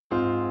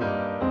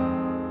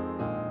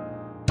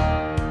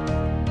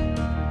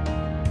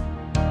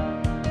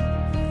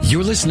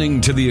You're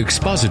listening to the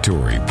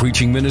expository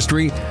preaching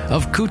ministry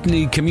of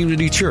Kootenai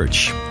Community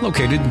Church,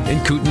 located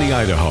in Kootenai,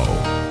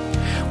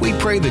 Idaho. We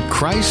pray that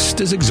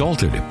Christ is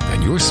exalted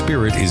and your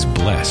spirit is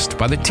blessed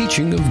by the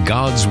teaching of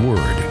God's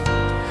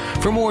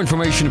Word. For more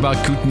information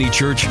about Kootenai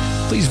Church,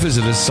 please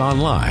visit us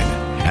online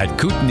at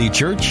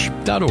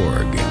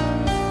kootenaichurch.org.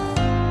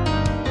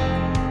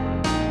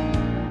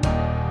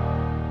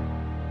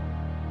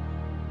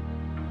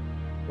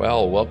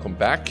 Well, welcome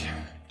back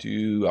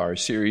to our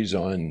series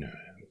on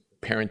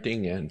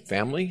parenting and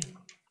family,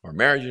 or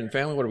marriage and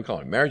family. What do we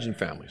call it? Marriage and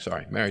family.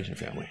 Sorry, marriage and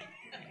family.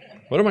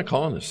 What am I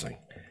calling this thing?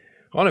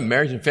 I call it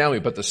marriage and family,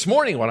 but this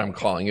morning what I'm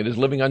calling it is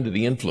living under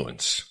the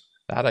influence.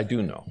 That I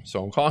do know.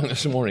 So I'm calling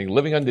this morning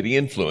living under the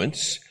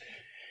influence,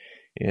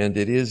 and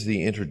it is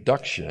the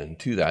introduction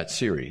to that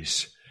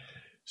series.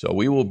 So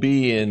we will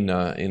be in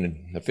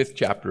the 5th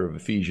chapter of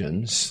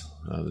Ephesians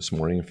this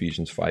morning,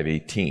 Ephesians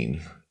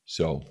 5:18.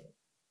 So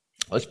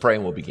let's pray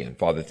and we'll begin.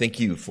 Father,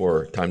 thank you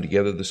for time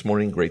together this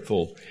morning.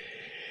 Grateful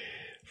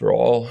for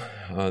all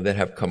that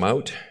have come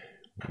out.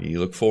 We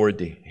look forward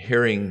to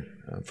hearing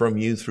from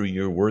you through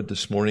your word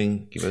this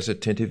morning. Give us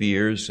attentive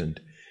ears and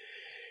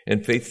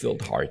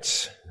faith-filled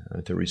hearts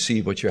to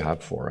receive what you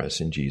have for us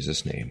in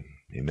Jesus' name.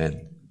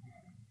 Amen.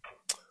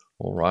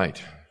 All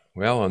right.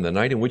 Well, on the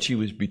night in which he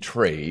was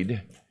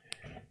betrayed,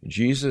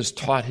 Jesus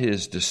taught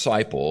his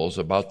disciples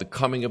about the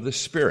coming of the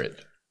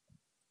Spirit.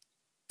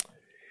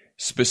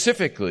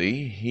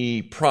 Specifically,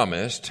 he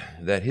promised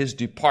that his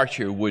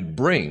departure would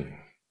bring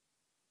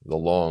the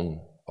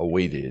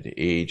long-awaited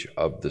age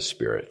of the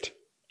Spirit.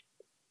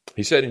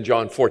 He said in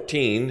John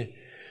 14,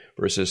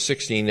 verses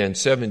 16 and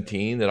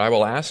 17, that I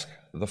will ask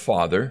the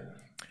Father,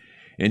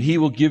 and he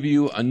will give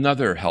you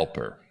another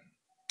helper,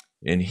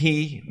 and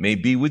he may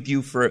be with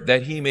you forever,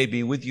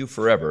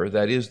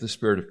 that is the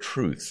Spirit of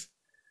truth,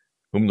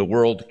 whom the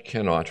world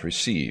cannot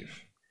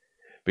receive,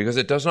 because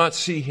it does not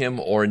see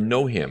him or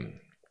know him,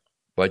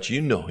 but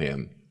you know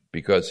him,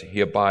 because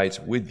he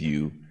abides with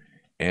you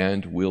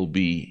and will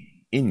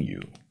be in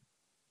you.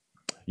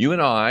 You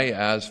and I,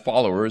 as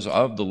followers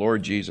of the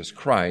Lord Jesus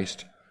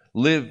Christ,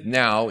 live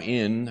now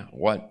in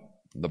what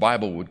the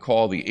Bible would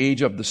call the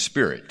age of the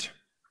Spirit.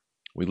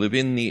 We live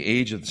in the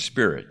age of the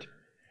Spirit.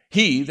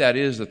 He, that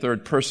is the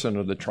third person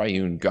of the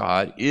triune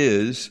God,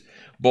 is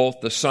both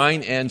the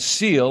sign and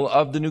seal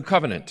of the new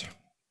covenant.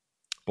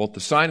 Both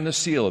the sign and the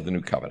seal of the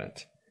new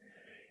covenant.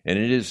 And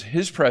it is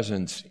his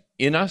presence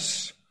in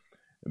us,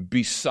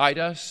 beside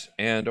us,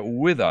 and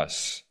with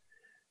us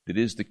that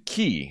is the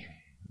key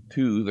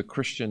to the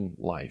Christian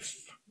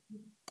life.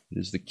 It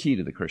is the key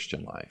to the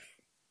Christian life.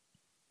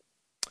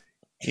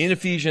 In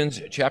Ephesians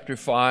chapter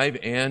 5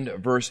 and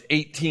verse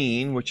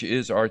 18, which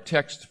is our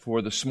text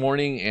for this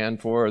morning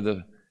and for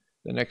the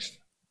next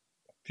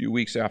few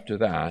weeks after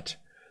that,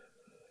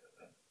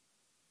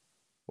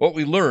 what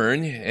we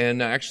learn,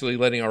 and actually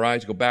letting our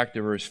eyes go back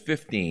to verse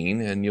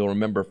 15, and you'll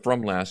remember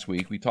from last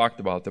week, we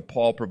talked about that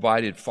Paul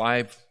provided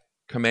 5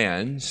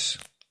 commands.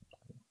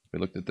 We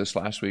looked at this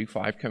last week,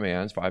 5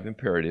 commands, 5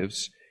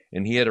 imperatives,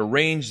 and he had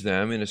arranged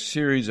them in a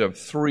series of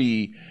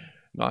 3,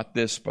 not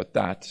this but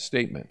that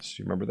statements.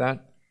 You remember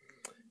that?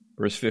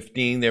 Verse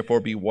 15, therefore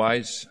be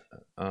wise,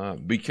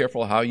 be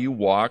careful how you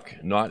walk,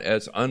 not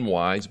as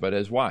unwise, but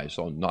as wise.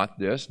 So not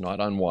this, not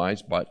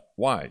unwise, but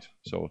wise.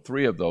 So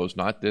 3 of those,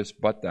 not this,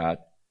 but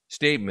that,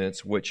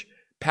 statements which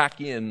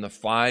pack in the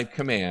 5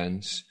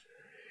 commands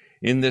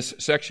in this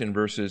section,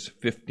 verses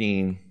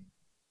 15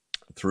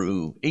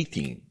 through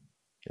 18.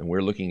 And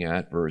we're looking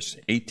at verse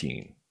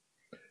 18.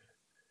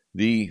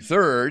 The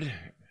third,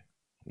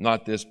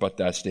 not this but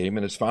that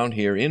statement, is found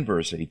here in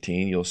verse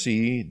 18. You'll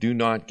see, do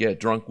not get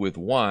drunk with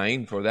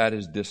wine, for that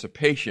is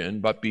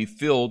dissipation, but be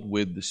filled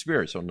with the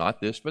Spirit. So not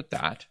this but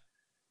that.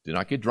 Do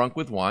not get drunk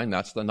with wine.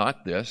 That's the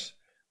not this,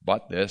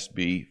 but this,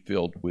 be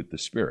filled with the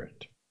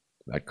Spirit.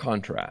 That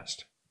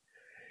contrast.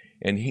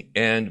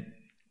 And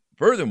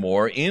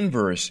furthermore, in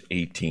verse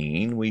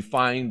 18, we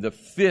find the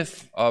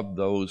 5th of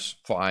those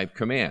 5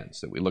 commands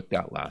that we looked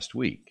at last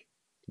week.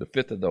 The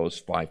 5th of those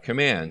 5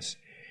 commands.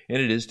 And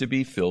it is to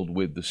be filled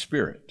with the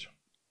Spirit.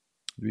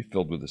 To be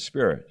filled with the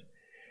Spirit.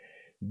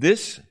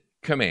 This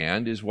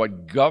command is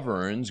what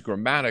governs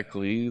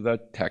grammatically the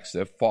text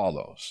that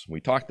follows. We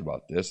talked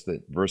about this,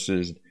 that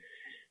verses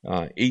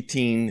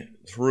 18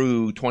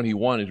 through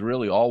 21 is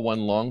really all one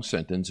long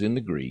sentence in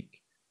the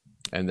Greek,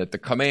 and that the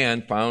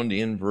command found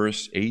in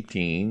verse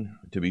 18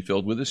 to be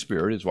filled with the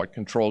Spirit is what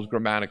controls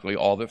grammatically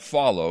all that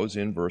follows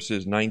in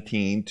verses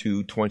 19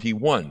 to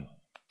 21,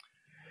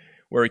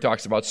 where he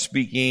talks about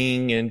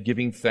speaking and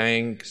giving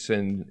thanks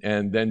and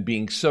then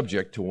being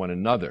subject to one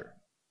another.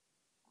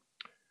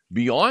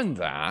 Beyond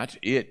that,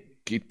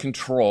 it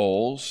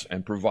controls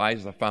and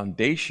provides the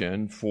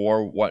foundation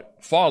for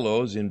what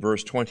follows in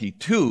verse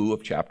 22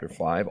 of chapter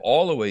 5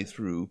 all the way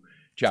through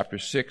chapter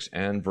 6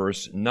 and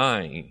verse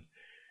 9.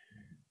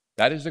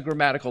 That is the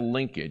grammatical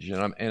linkage,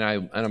 and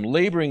I'm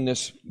laboring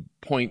this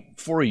point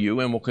for you,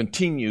 and will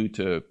continue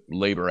to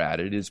labor at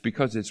it, is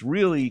because it's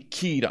really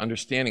key to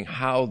understanding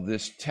how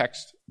this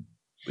text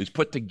is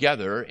put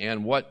together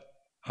and what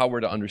how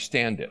we're to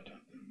understand it.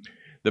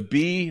 The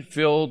be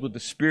filled with the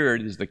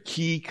Spirit is the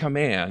key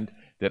command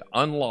that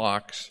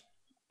unlocks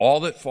all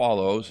that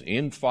follows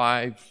in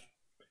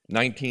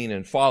 5:19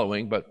 and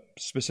following, but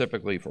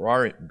specifically for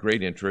our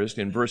great interest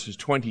in verses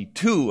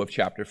 22 of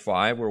chapter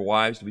 5, where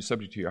wives to be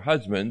subject to your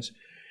husbands,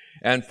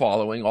 and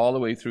following all the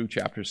way through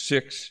chapter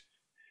 6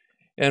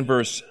 and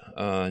verse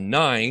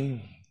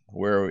 9,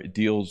 where it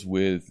deals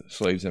with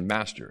slaves and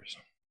masters.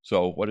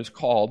 So what is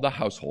called the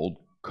household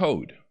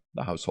code,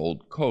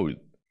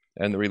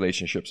 and the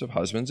relationships of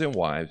husbands and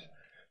wives,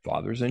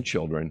 fathers and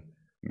children,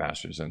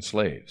 masters and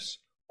slaves,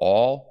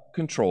 all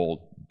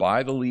controlled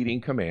by the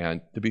leading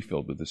command to be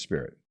filled with the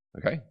Spirit.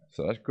 Okay?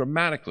 So that's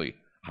grammatically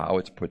how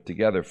it's put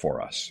together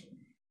for us.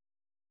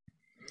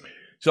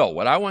 So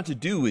what I want to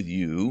do with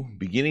you,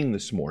 beginning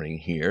this morning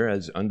here,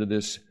 as under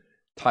this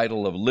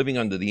title of Living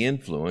Under the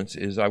Influence,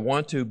 is I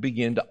want to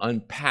begin to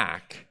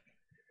unpack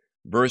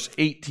verse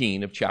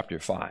 18 of chapter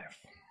 5.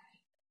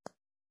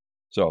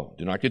 So,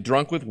 do not get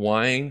drunk with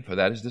wine, for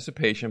that is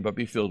dissipation, but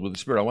be filled with the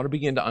Spirit. I want to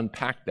begin to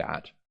unpack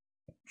that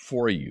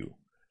for you.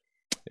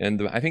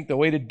 And I think the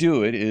way to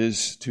do it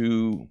is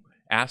to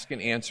ask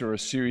and answer a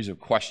series of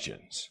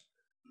questions.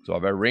 So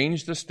I've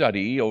arranged the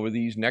study over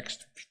these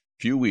next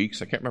few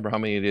weeks. I can't remember how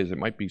many it is. It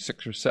might be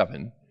 6 or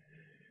 7.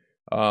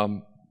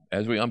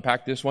 As we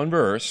unpack this one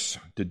verse,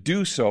 to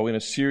do so in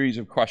a series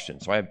of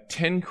questions. So I have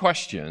 10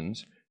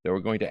 questions that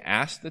we're going to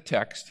ask the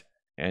text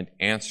and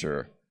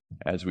answer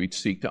as we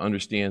seek to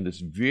understand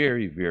this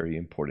very, very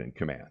important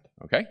command.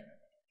 Okay?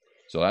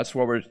 So that's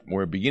where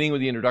we're beginning with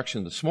the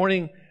introduction this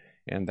morning,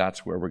 and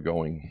that's where we're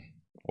going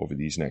over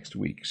these next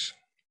weeks.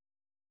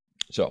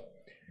 So,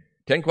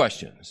 10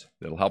 questions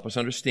that'll help us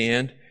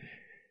understand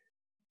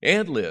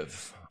and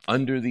live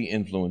under the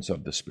influence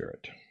of the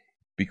Spirit.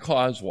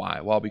 Because why?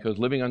 Well, because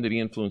living under the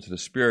influence of the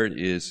Spirit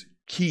is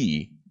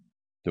key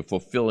to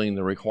fulfilling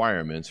the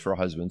requirements for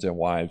husbands and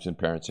wives and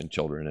parents and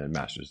children and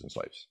masters and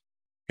slaves.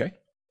 Okay?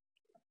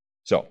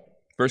 So,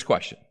 first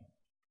question.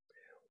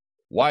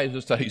 Why is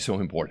this study so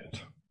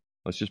important?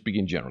 Let's just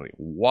begin generally.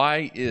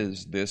 Why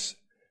is this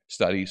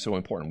study so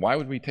important? Why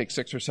would we take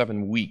 6 or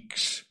 7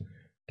 weeks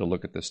to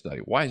look at this study?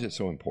 Why is it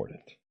so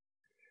important?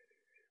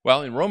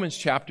 Well, in Romans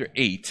chapter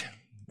 8,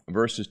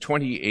 verses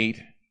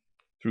 28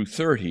 through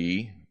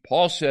 30,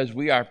 Paul says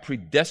we are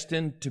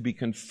predestined to be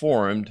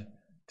conformed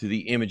to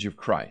the image of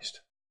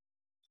Christ.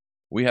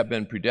 We have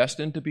been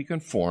predestined to be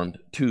conformed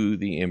to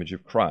the image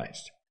of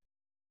Christ.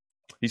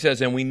 He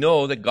says, and we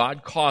know that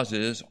God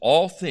causes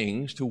all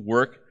things to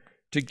work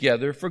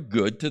together for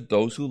good to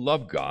those who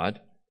love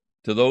God,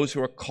 to those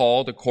who are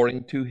called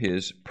according to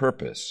his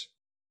purpose.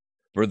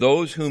 For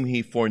those whom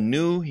he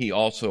foreknew, he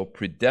also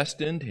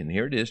predestined, and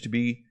here it is, to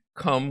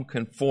become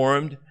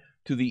conformed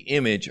to the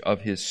image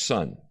of his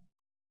Son,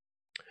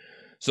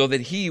 so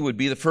that he would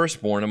be the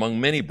firstborn among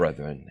many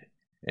brethren.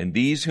 And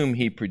these whom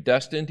he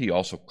predestined, he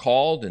also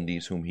called, and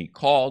these whom he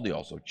called, he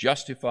also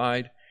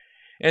justified,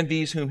 and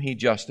these whom he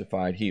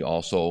justified, he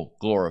also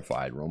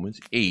glorified. Romans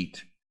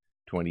 8,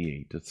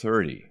 28 to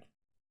 30.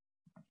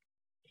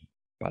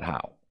 But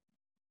how?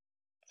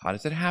 How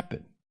does it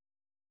happen?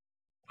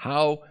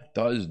 How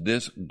does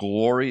this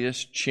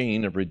glorious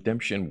chain of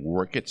redemption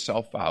work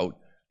itself out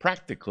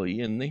practically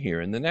in the here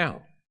and the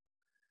now?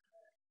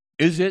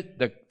 Is it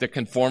the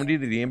conformity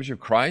to the image of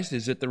Christ?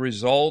 Is it the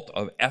result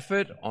of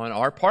effort on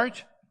our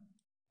part?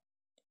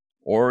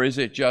 Or is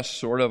it just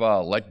sort of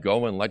a let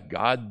go and let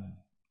God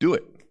do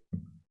it?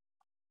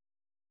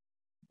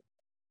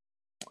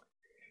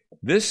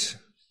 This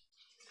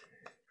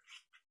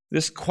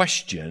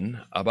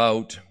question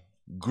about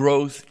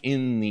growth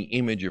in the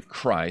image of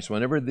Christ,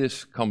 whenever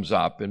this comes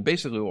up, and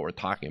basically what we're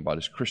talking about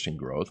is Christian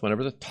growth,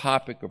 whenever the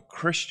topic of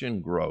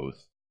Christian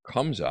growth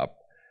comes up,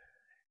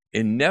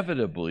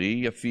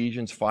 inevitably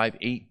Ephesians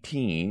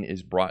 5:18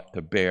 is brought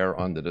to bear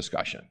on the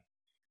discussion.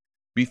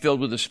 Be filled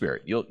with the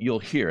Spirit. You'll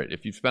hear it.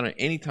 If you've spent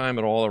any time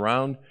at all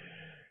around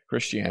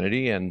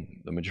Christianity, and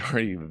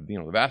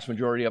the vast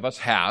majority of us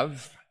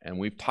have, and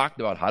we've talked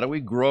about how do we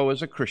grow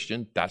as a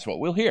Christian, that's what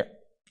we'll hear.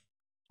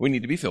 We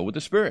need to be filled with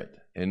the Spirit.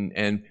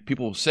 And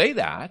people will say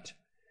that,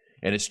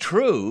 and it's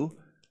true,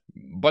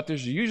 but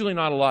there's usually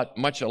not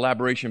much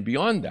elaboration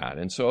beyond that.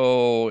 And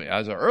so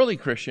as an early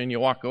Christian, you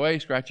walk away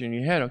scratching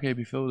your head, okay,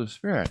 be filled with the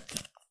Spirit.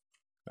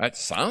 That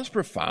sounds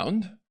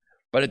profound,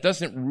 but it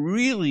doesn't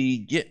really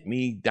get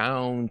me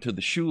down to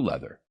the shoe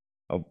leather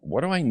of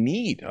what do I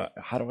need?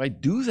 How do I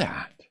do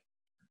that?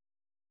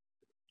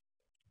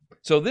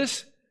 So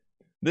this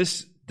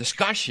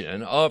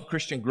discussion of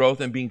Christian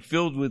growth and being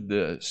filled with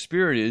the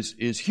Spirit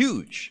is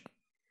huge.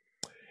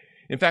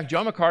 In fact,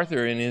 John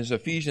MacArthur, in his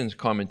Ephesians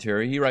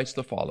commentary, he writes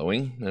the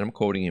following, and I'm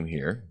quoting him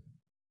here.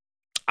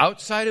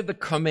 Outside of the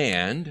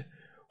command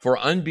for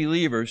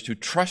unbelievers to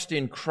trust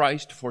in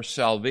Christ for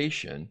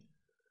salvation,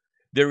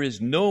 there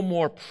is no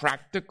more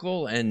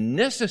practical and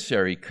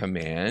necessary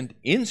command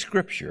in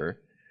Scripture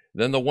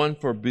than the one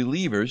for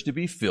believers to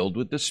be filled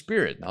with the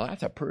Spirit. Now,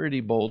 that's a pretty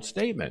bold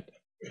statement,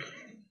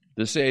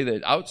 to say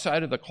that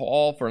outside of the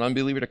call for an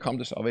unbeliever to come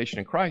to salvation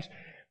in Christ,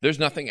 There's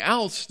nothing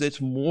else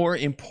that's more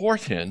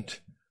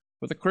important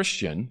for the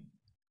Christian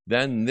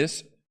than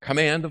this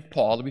command of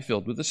Paul to be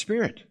filled with the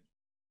Spirit.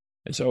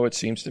 And so it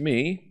seems to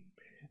me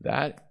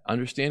that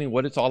understanding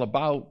what it's all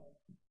about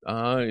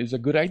is a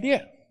good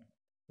idea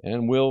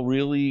and will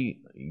really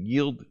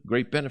yield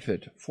great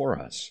benefit for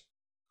us.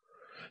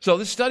 So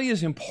this study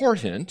is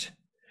important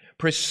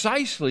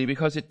precisely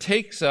because it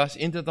takes us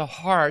into the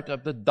heart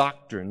of the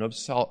doctrine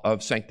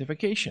of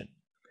sanctification.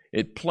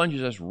 It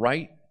plunges us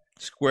right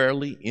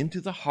squarely into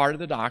the heart of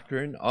the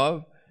doctrine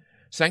of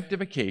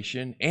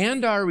sanctification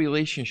and our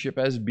relationship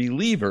as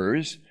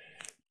believers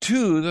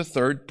to the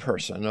third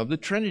person of the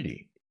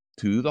Trinity,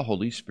 to the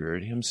Holy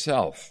Spirit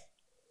himself.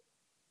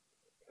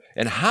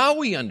 And how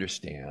we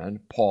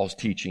understand Paul's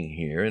teaching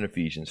here in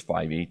Ephesians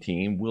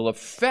 5:18 will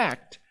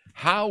affect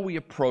how we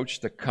approach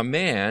the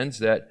commands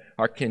that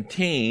are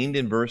contained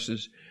in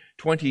verses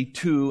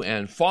 22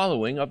 and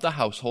following of the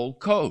household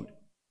code.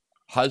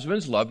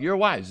 Husbands, love your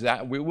wives.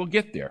 That we will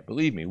get there.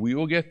 Believe me, we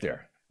will get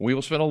there. We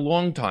will spend a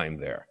long time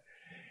there.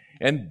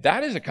 And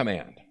that is a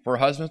command for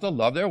husbands to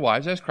love their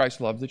wives as Christ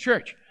loved the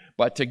church.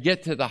 But to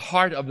get to the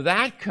heart of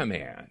that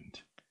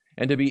command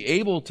and to be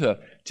able to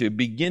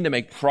begin to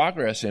make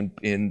progress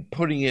in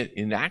putting it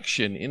in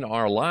action in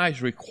our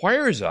lives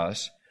requires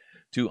us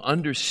to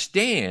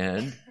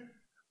understand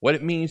what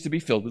it means to be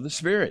filled with the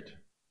Spirit.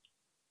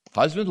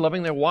 Husbands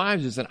loving their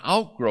wives is an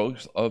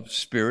outgrowth of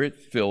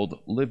Spirit-filled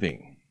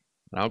living.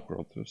 An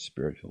outgrowth of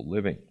Spirit-filled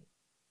living.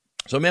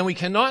 So, men, we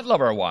cannot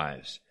love our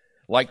wives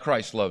like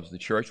Christ loves the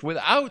church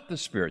without the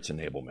Spirit's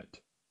enablement.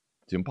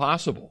 It's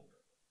impossible.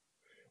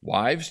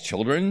 Wives,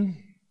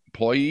 children,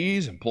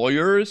 employees,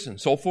 employers, and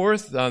so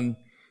forth,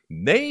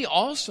 they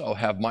also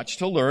have much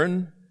to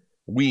learn.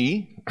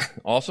 We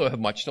also have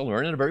much to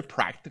learn in a very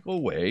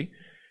practical way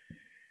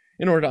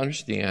in order to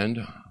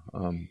understand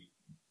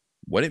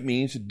what it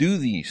means to do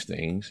these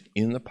things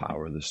in the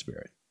power of the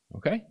Spirit.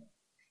 Okay?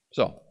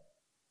 So,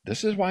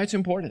 this is why it's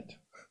important.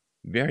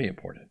 Very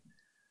important.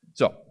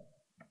 So,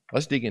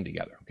 let's dig in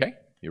together, okay?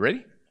 You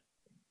ready?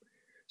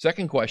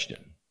 Second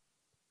question.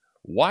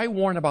 Why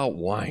warn about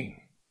wine?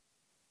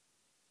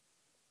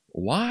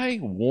 Why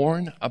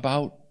warn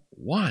about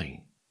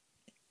wine?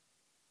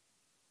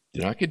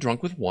 Do not get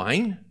drunk with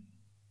wine,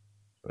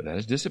 for that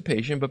is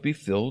dissipation, but be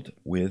filled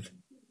with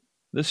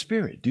the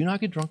Spirit. Do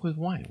not get drunk with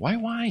wine. Why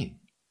wine?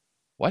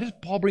 Why does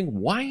Paul bring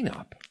wine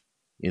up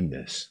in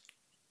this?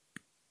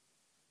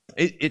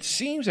 It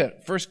seems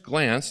at first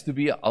glance to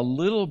be a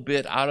little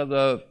bit out of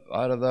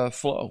the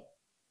flow.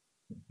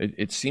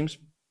 It seems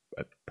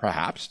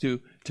perhaps to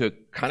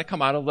kind of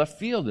come out of left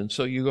field, and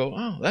so you go,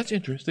 oh, that's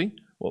interesting.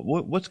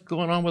 What's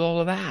going on with all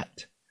of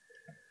that?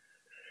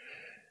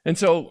 And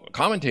so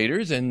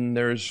commentators, and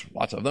there's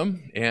lots of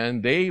them,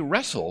 and they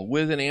wrestle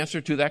with an answer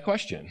to that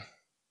question.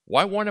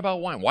 Why warn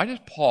about wine? Why does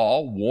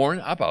Paul warn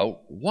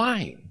about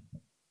wine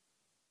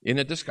in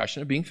a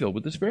discussion of being filled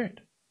with the Spirit?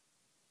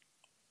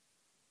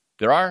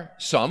 There are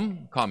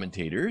some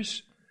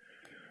commentators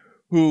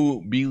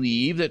who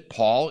believe that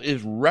Paul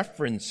is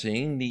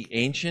referencing the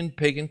ancient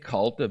pagan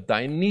cult of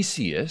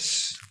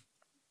Dionysius,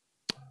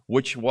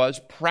 which was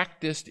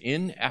practiced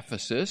in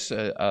Ephesus,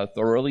 a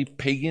thoroughly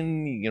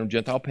pagan,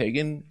 Gentile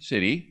pagan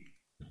city,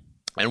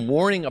 and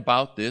warning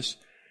about this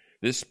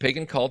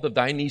pagan cult of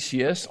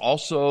Dionysius,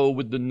 also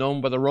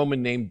known by the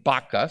Roman name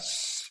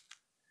Bacchus,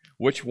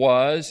 which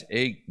was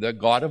the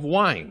god of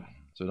wine.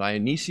 So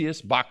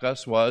Dionysius,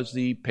 Bacchus, was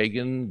the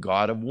pagan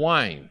god of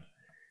wine.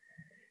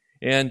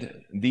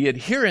 And the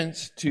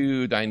adherents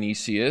to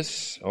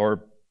Dionysius,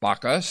 or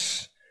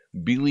Bacchus,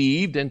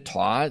 believed and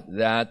taught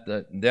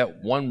that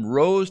one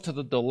rose to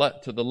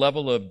the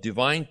level of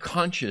divine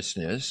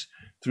consciousness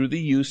through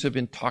the use of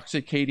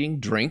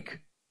intoxicating drink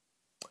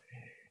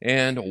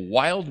and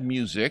wild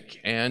music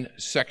and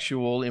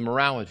sexual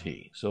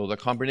immorality. So the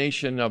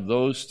combination of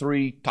those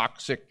three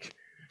toxic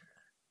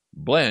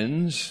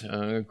blends,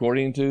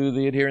 according to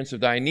the adherents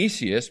of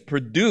Dionysius,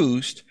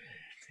 produced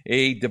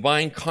a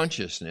divine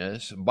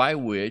consciousness by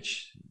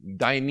which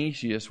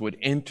Dionysius would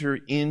enter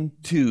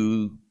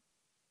into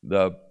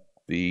the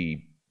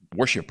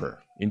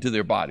worshiper, into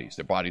their bodies.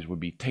 Their bodies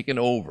would be taken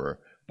over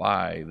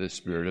by the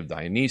spirit of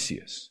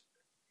Dionysius.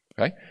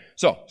 Okay?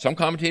 So, some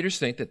commentators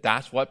think that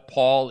that's what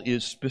Paul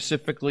is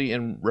specifically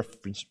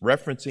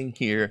referencing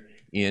here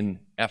in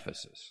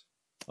Ephesus.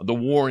 The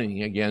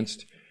warning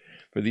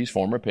for these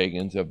former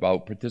pagans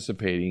about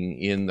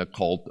participating in the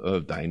cult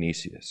of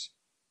Dionysius.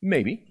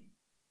 Maybe.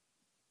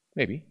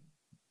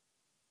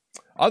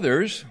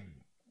 Others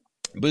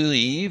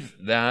believe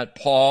that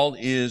Paul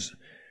is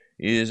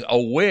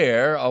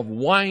aware of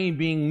wine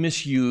being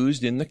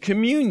misused in the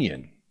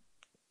communion.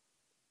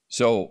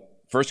 So,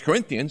 1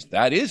 Corinthians,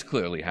 that is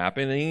clearly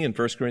happening. In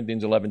 1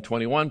 Corinthians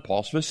 11:21,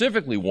 Paul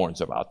specifically warns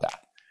about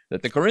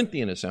that the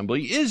Corinthian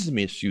assembly is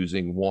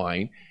misusing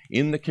wine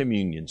in the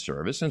communion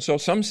service. And so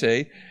some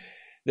say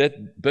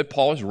that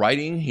Paul is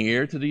writing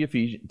here to the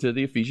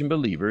Ephesian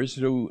believers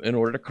in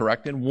order to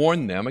correct and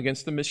warn them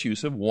against the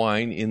misuse of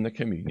wine in the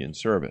communion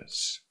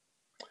service.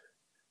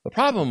 The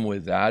problem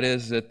with that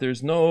is that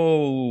there's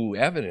no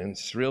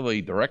evidence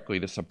really directly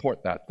to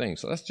support that thing.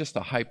 So that's just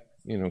a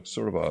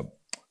hypothetical.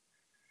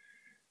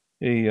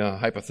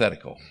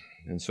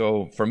 And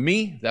so for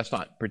me, that's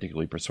not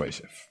particularly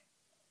persuasive.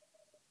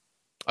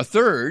 A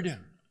third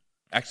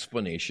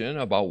explanation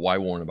about why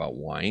warn about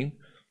wine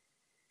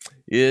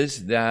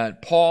is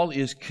that Paul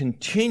is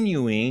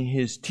continuing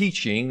his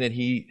teaching that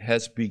he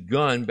has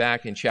begun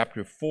back in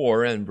chapter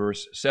 4 and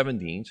verse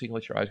 17. So you can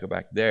let your eyes go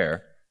back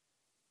there,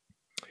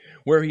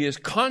 where he is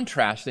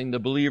contrasting the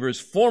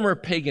believers' former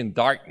pagan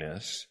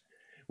darkness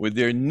with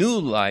their new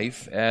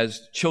life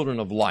as children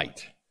of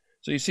light.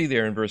 So you see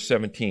there in verse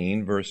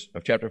 17, verse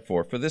of chapter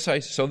 4, this I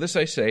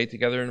say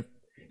together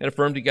and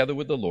affirm together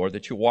with the Lord,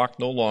 that you walk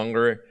no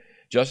longer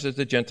just as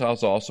the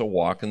Gentiles also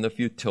walk in the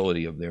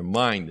futility of their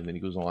mind. And then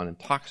he goes on and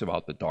talks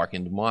about the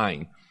darkened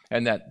mind,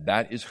 and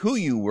that is who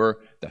you were.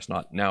 That's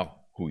not now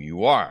who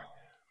you are.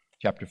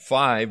 Chapter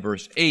 5,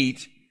 verse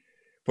 8,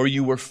 for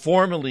you were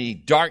formerly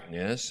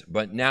darkness,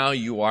 but now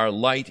you are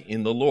light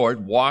in the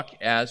Lord. Walk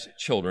as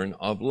children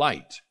of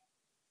light.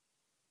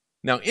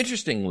 Now,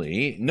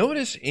 interestingly,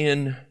 notice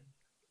in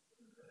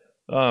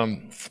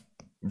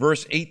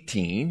verse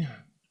 18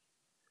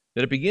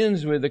 that it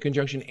begins with the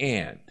conjunction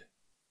and,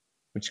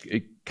 which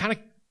it kind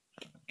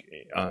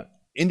of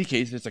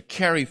indicates it's a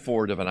carry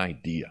forward of an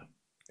idea.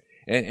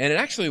 And it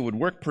actually would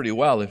work pretty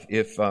well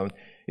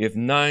if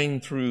 9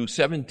 through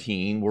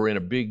 17 were in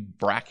a big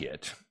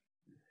bracket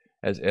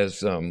as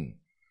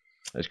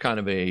kind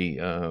of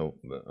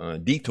a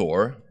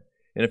detour.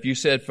 And if you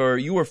said, for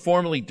you were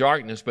formerly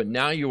darkness, but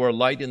now you are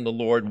light in the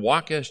Lord,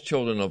 walk as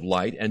children of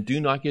light, and do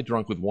not get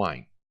drunk with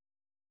wine.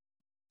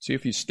 See,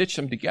 if you stitch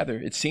them together,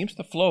 it seems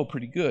to flow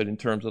pretty good in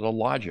terms of the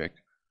logic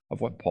of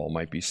what Paul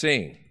might be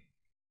saying.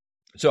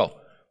 So,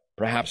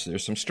 perhaps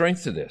there's some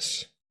strength to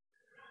this.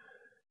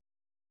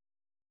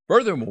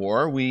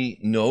 Furthermore, we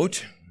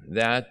note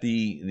that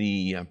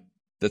the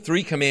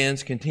three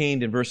commands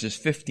contained in verses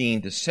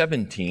 15 to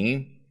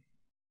 17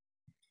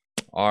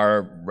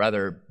 are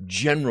rather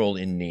general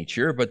in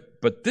nature,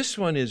 but this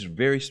one is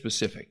very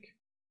specific.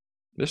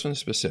 This one's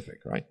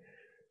specific, right?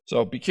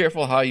 So be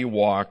careful how you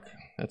walk.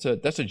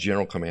 That's a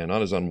general command,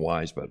 not as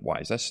unwise, but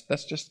wise.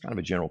 That's just kind of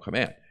a general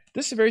command.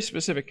 This is a very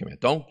specific command.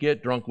 Don't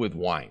get drunk with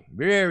wine.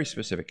 Very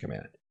specific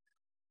command.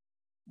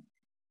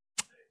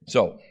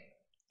 So,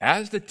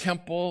 as the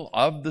temple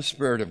of the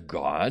Spirit of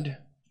God,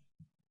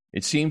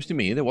 it seems to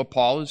me that what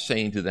Paul is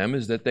saying to them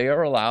is that they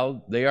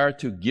are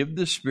to give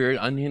the Spirit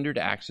unhindered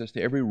access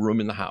to every room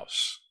in the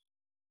house.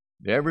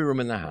 Every room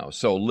in the house.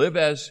 So live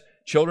as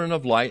children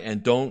of light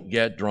and don't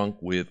get drunk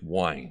with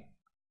wine.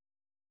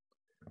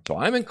 So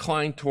I'm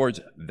inclined towards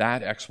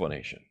that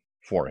explanation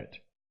for it.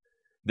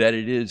 That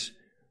it is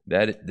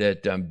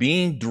that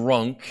being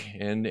drunk,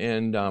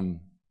 and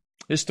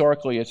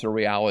historically it's a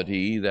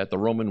reality that the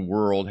Roman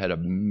world had a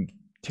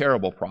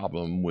terrible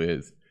problem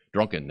with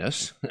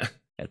drunkenness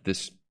at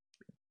this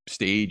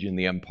stage in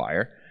the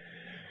empire,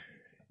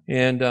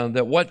 and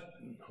that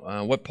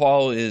what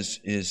Paul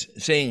is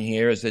saying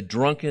here is that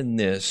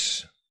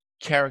drunkenness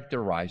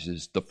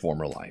characterizes the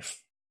former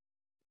life.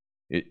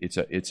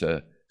 It's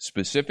a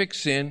specific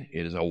sin.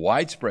 It is a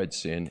widespread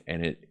sin,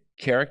 and it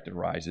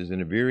characterizes in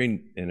a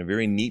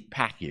very neat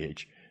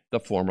package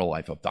the former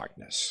life of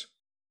darkness.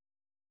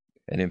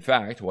 And in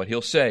fact, what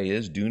he'll say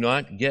is, do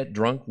not get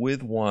drunk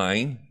with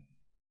wine,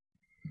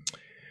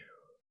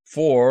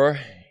 for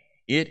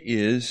it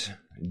is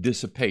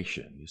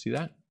dissipation. You see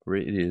that? For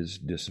it is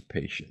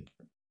dissipation.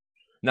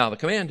 Now, the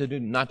command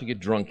not to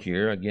get drunk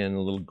here, again,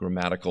 a little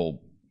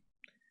grammatical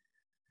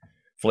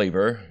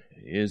flavor,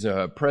 is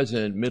a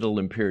present middle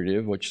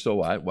imperative, which so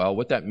what? Well,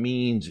 what that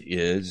means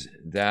is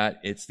that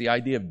it's the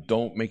idea of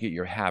don't make it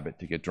your habit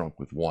to get drunk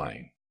with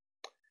wine.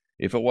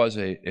 If it was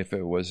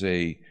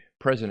a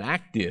present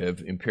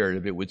active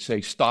imperative, it would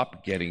say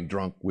stop getting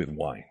drunk with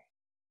wine.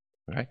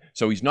 Okay?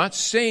 So he's not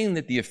saying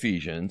that the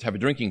Ephesians have a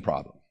drinking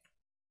problem.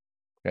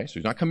 Okay? So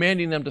he's not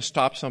commanding them to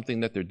stop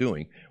something that they're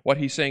doing. What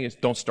he's saying is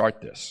don't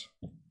start this.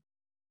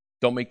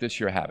 Don't make this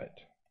your habit.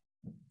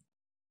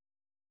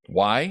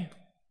 Why?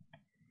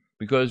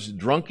 Because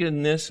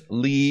drunkenness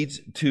leads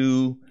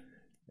to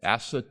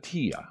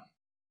asotia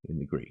in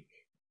the Greek.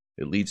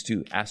 It leads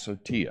to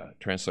asotia,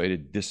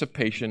 translated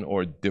dissipation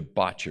or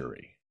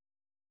debauchery.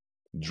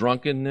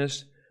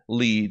 Drunkenness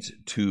leads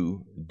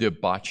to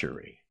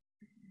debauchery.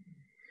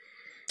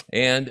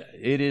 And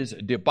it is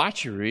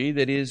debauchery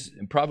that is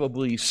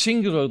probably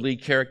singularly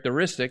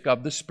characteristic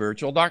of the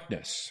spiritual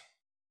darkness.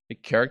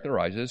 It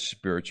characterizes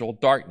spiritual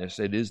darkness.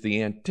 It is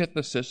the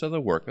antithesis of the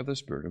work of the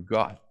Spirit of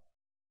God.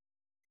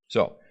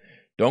 So,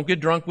 don't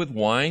get drunk with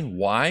wine.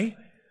 Why?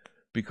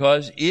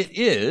 Because it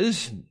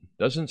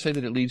doesn't say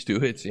that it leads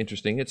to, it's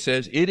interesting, it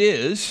says it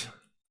is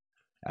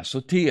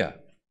asotia.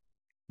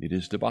 It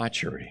is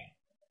debauchery.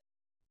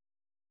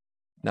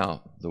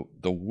 Now,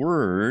 the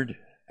word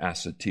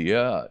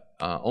asotia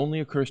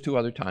only occurs 2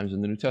 other times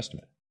in the New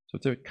Testament. So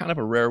it's a kind of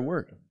a rare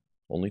word.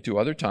 Only 2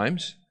 other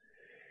times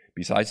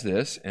besides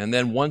this, and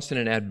then once in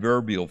an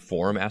adverbial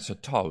form,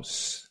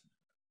 asotos.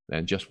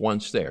 and just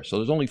once there. So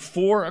there's only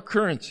 4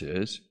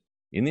 occurrences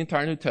in the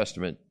entire New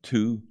Testament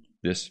to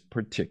this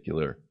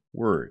particular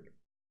word.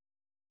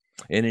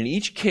 And in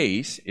each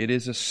case, it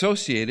is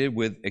associated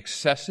with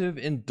excessive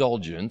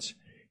indulgence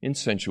in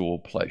sensual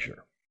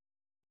pleasure.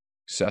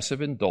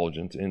 Excessive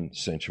indulgence in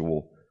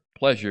sensual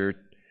pleasure,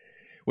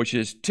 which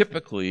is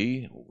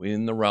typically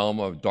in the realm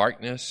of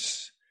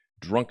darkness,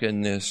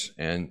 drunkenness,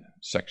 and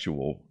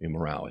sexual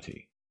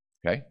immorality.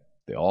 Okay?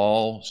 They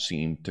all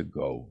seem to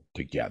go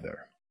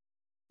together.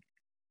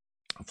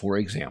 For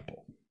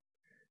example,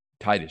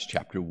 Titus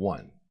chapter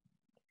 1.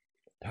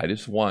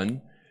 Titus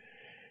 1,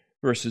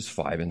 verses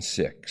 5 and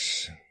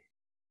 6.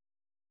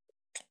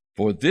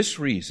 For this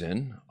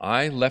reason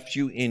I left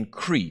you in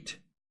Crete,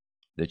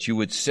 that you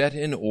would set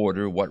in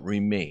order what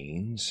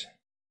remains,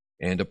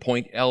 and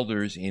appoint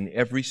elders in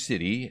every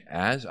city,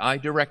 as I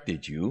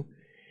directed you,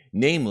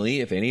 namely,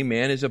 if any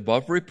man is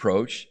above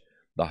reproach,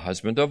 the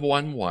husband of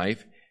one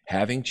wife,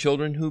 having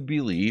children who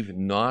believe,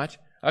 not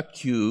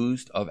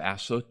accused of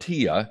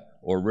asotia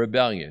or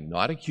rebellion,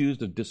 not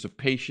accused of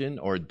dissipation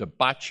or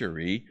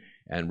debauchery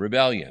and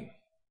rebellion.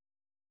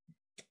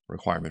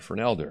 Requirement for an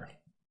elder.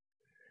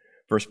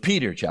 1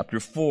 Peter chapter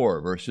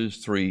 4, verses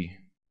 3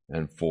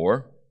 and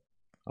 4.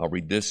 I'll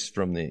read this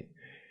from the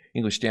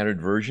English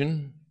Standard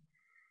Version.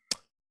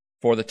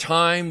 For the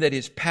time that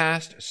is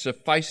past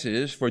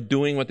suffices for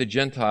doing what the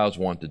Gentiles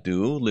want to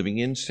do, living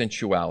in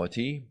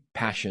sensuality,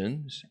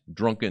 passions,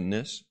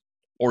 drunkenness,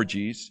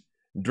 orgies,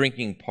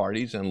 drinking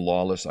parties, and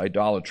lawless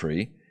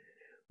idolatry.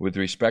 With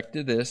respect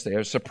to this, they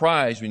are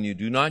surprised when you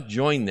do not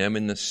join them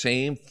in the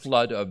same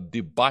flood of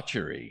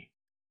debauchery,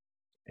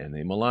 and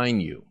they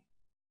malign you.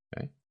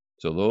 Okay?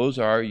 So those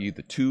are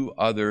the 2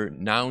 other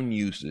noun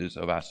uses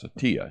of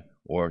asotia,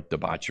 or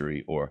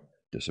debauchery, or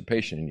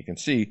dissipation. And you can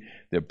see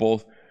they're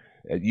both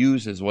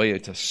used as a way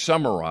to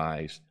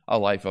summarize a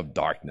life of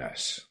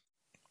darkness.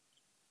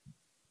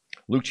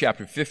 Luke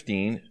chapter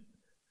 15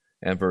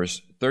 and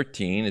verse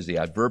 13 is the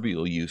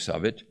adverbial use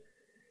of it.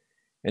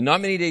 And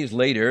not many days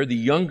later, the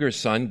younger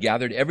son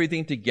gathered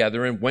everything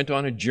together and went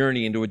on a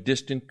journey into a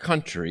distant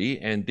country,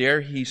 and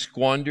there he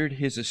squandered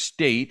his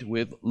estate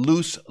with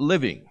loose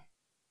living,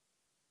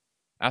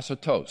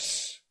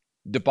 asotos,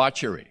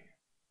 debauchery.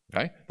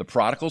 Okay? The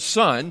prodigal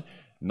son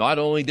not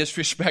only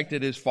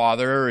disrespected his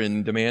father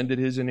and demanded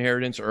his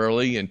inheritance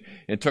early and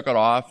took it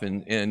off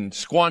and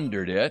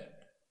squandered it,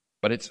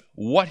 but it's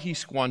what he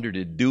squandered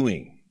it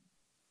doing.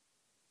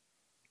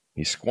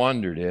 He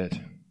squandered it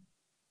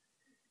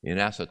in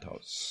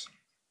asotos,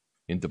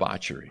 in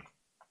debauchery,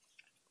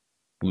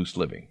 loose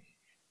living.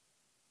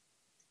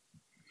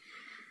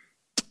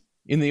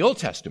 In the Old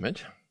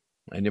Testament,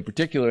 and in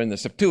particular in the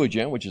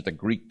Septuagint, which is the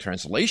Greek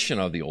translation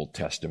of the Old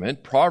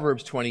Testament,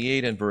 Proverbs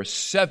 28 and verse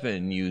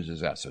 7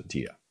 uses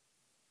asotia.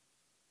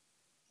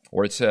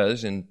 Or it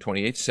says in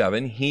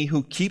 28:7, he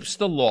who keeps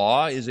the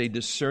law is a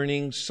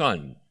discerning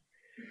son,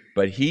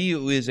 but he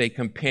who is a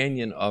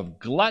companion of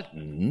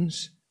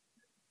gluttons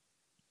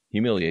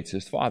humiliates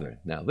his father.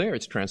 Now there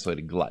it's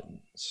translated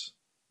gluttons.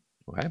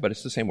 Okay, but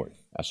it's the same word,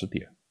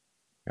 asotia.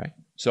 Okay?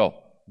 So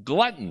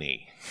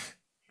gluttony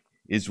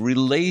is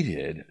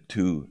related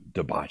to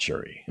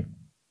debauchery.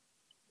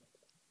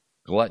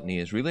 Gluttony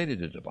is related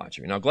to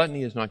debauchery. Now,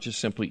 gluttony is not just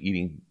simply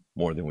eating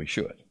more than we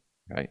should.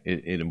 Right?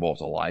 It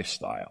involves a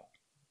lifestyle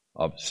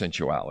of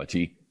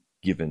sensuality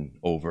given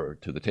over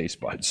to the taste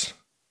buds.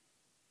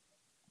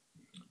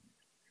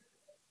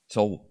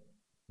 So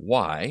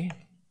why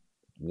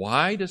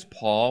does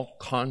Paul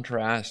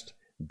contrast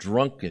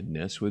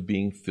drunkenness with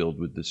being filled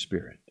with the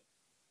Spirit?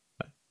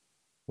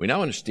 We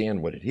now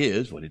understand what it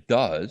is, what it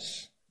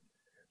does,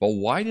 but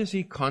why does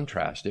he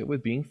contrast it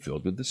with being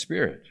filled with the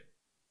Spirit?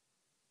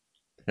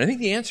 And I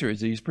think the answer is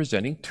that he's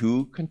presenting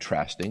 2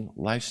 contrasting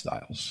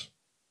lifestyles.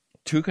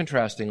 2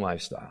 contrasting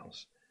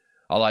lifestyles.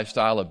 A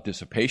lifestyle of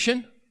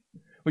dissipation,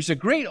 which is a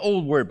great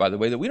old word, by the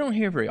way, that we don't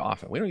hear very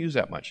often. We don't use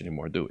that much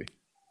anymore, do we?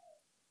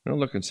 We don't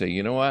look and say,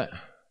 you know what?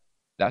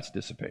 That's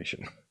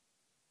dissipation.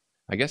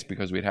 I guess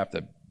because we'd have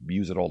to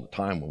use it all the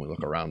time when we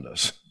look around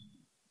us.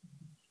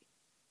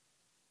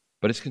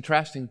 But it's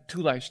contrasting 2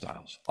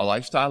 lifestyles. A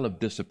lifestyle of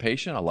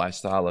dissipation, a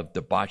lifestyle of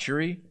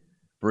debauchery,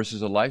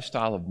 versus a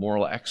lifestyle of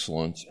moral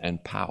excellence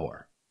and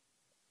power.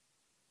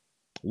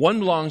 One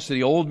belongs to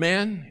the old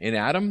man in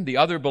Adam, the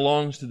other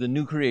belongs to the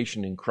new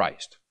creation in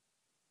Christ.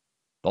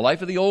 The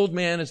life of the old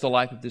man is the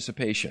life of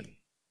dissipation.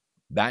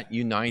 That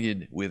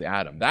united with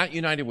Adam. That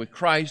united with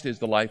Christ is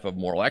the life of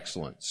moral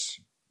excellence,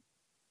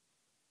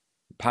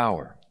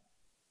 power.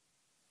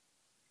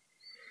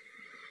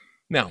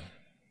 Now,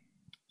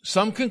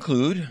 some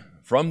conclude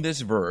from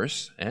this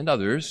verse and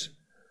others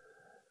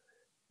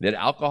that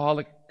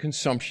alcoholic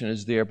consumption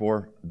is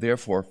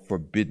therefore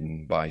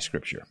forbidden by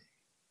Scripture.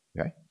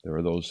 Okay? There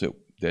are those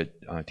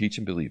that teach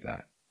and believe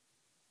that.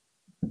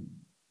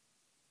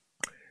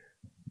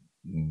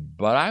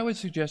 But I would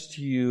suggest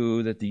to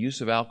you that the use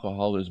of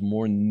alcohol is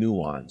more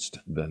nuanced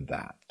than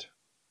that.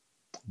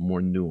 More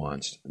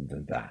nuanced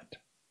than that.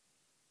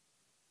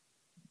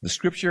 The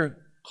Scripture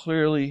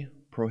clearly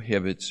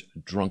prohibits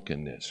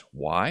drunkenness.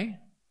 Why?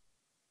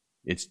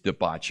 It's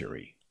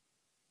debauchery.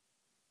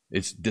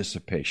 It's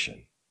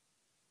dissipation.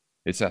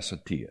 It's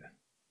asotia.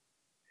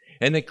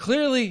 And they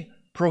clearly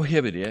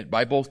prohibit it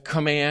by both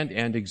command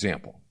and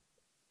example.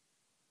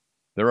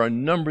 There are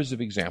numbers of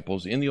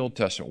examples in the Old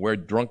Testament where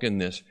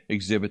drunkenness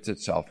exhibits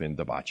itself in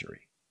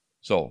debauchery.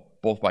 So,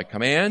 both by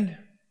command,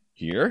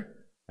 here,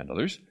 and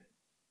others,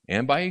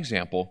 and by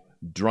example,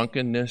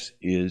 drunkenness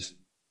is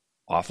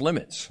off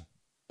limits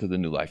to the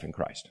new life in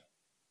Christ.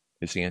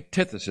 It's the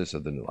antithesis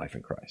of the new life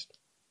in Christ.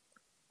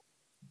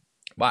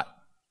 But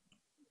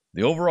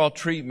the overall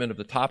treatment of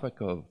the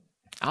topic of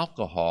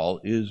alcohol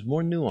is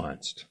more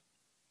nuanced.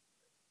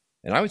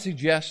 And I would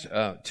suggest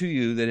to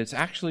you that it's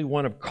actually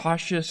one of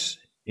cautious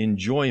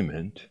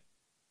enjoyment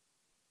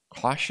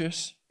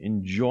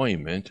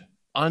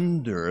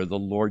under the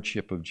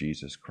lordship of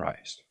Jesus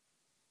Christ.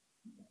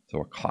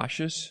 So a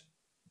cautious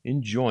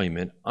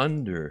enjoyment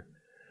under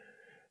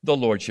the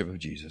lordship of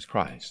Jesus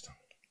Christ.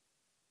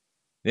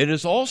 It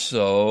is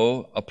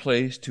also a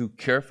place to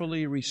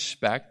carefully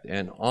respect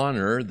and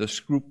honor the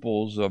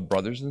scruples of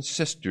brothers and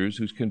sisters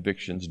whose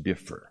convictions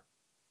differ.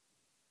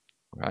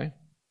 Okay?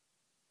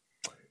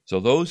 So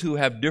those who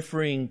have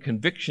differing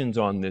convictions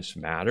on this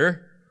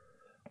matter,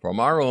 from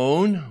our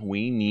own,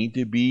 we need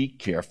to be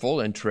careful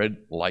and tread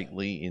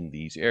lightly in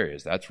these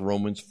areas. That's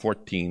Romans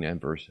 14 and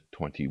verse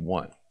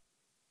 21.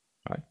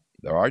 Right?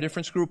 There are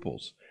different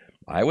scruples.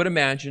 I would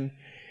imagine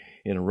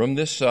in a room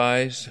this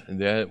size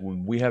that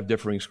we have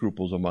differing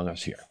scruples among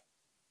us here.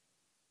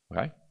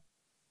 Okay?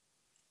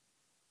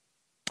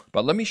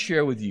 But let me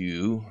share with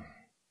you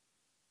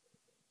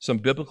some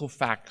biblical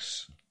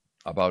facts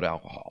about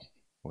alcohol.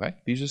 Okay?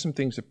 These are some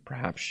things that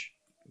perhaps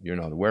you're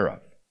not aware of.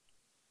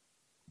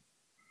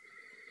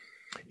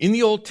 In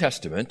the Old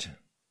Testament,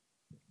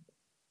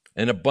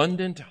 an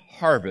abundant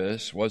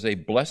harvest was a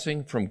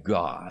blessing from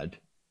God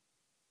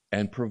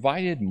and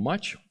provided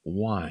much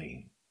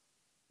wine.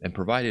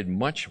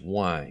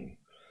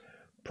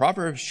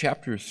 Proverbs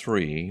chapter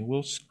 3,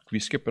 we'll be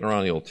skipping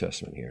around the Old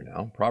Testament here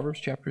now. Proverbs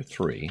chapter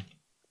 3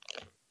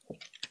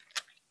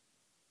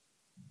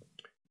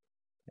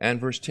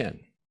 and verse 10.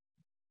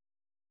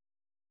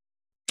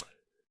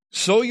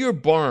 So your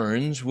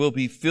barns will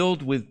be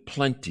filled with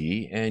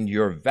plenty, and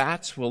your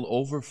vats will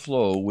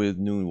overflow with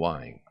new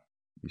wine.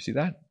 You see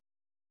that?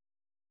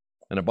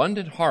 An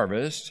abundant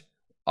harvest,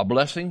 a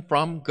blessing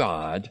from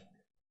God,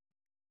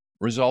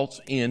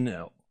 results in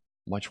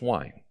much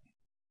wine.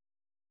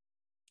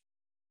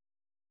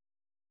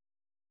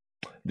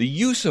 The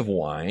use of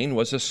wine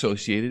was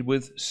associated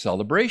with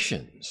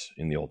celebrations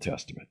in the Old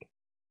Testament.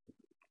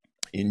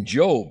 In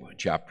Job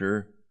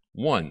chapter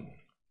 1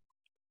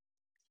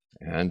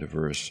 and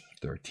verse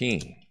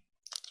 13.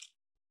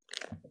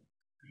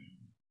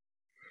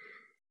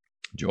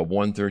 Job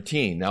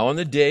 1:13. Now on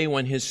the day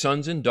when his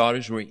sons and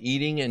daughters were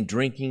eating and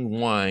drinking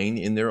wine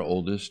in their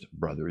oldest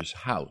brother's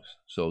house.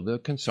 So the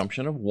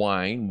consumption of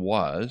wine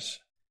was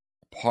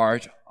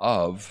part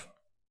of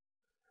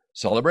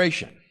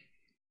celebration.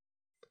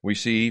 We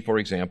see, for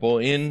example,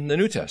 in the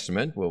New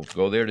Testament, we'll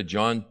go there to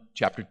John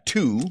chapter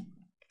 2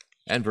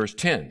 and verse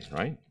 10,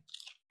 right?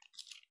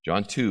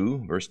 John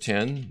 2, verse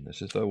 10,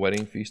 this is the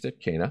wedding feast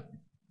at Cana,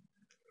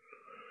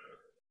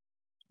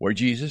 where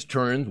Jesus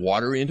turned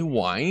water into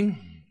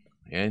wine,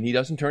 and he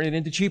doesn't turn it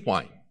into cheap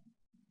wine.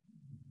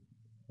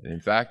 In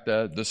fact,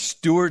 the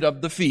steward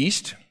of the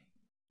feast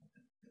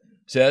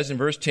says in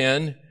verse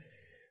 10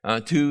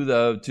 to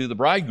the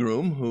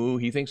bridegroom, who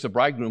he thinks the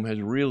bridegroom has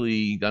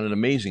really done an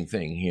amazing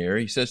thing here,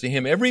 he says to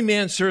him, every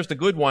man serves the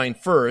good wine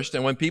first,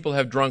 and when people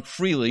have drunk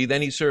freely,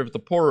 then he serves the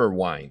poorer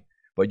wine.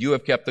 But you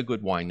have kept the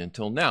good wine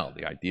until now.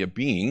 The idea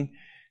being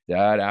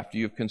that after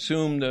you've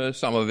consumed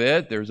some of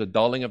it, there's a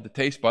dulling of the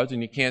taste buds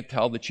and you can't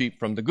tell the cheap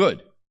from the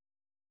good.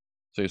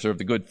 So you serve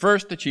the good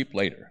first, the cheap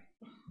later.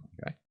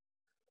 Okay?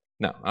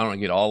 Now, I don't want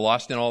to get all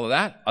lost in all of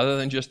that, other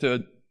than just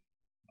to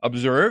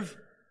observe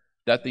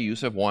that the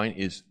use of wine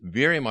is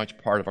very much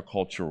part of a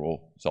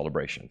cultural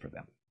celebration for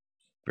them.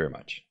 Very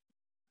much.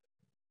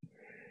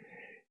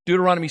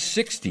 Deuteronomy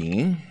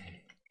 16.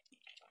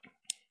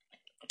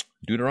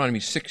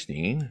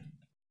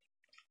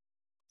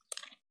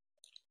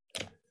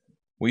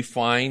 We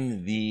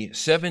find the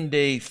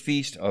 7-day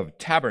Feast of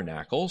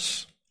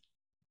Tabernacles,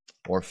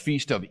 or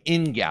Feast of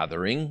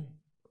Ingathering,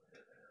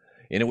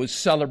 and it was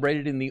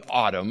celebrated in the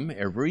autumn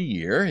every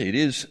year. It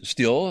is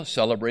still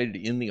celebrated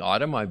in the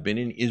autumn. I've been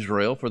in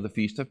Israel for the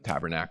Feast of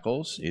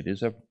Tabernacles. It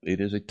is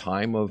a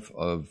time of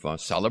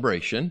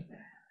celebration,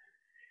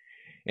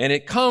 and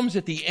it comes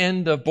at the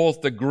end of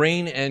both the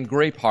grain and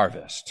grape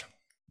harvest.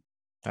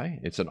 Okay?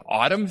 It's an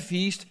autumn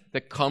feast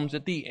that comes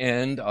at the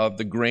end of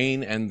the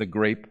grain and the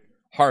grape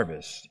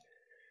harvest.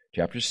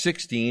 Chapter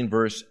 16,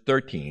 verse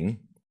 13.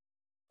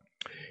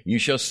 You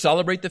shall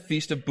celebrate the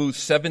Feast of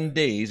Booths 7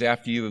 days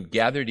after you have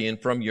gathered in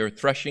from your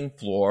threshing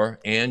floor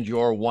and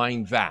your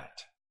wine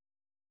vat.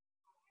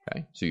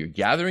 Okay? So you're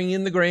gathering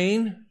in the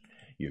grain,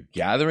 you're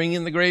gathering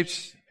in the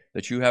grapes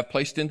that you have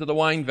placed into the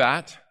wine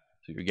vat.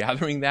 So you're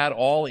gathering that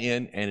all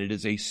in, and it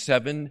is a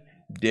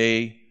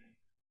 7-day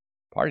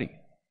party.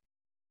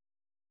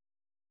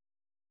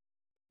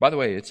 By the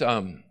way, it's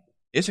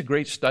a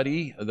great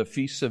study of the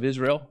feasts of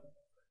Israel.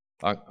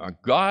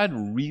 God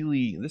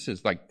really, this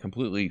is like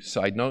completely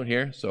side note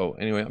here, so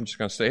anyway, I'm just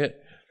going to say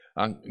it.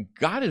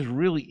 God is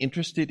really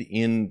interested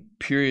in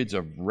periods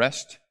of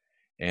rest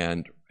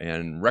and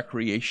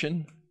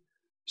recreation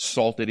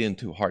salted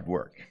into hard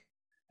work.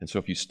 And so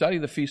if you study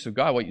the feasts of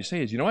God, what you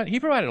say is, you know what?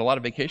 He provided a lot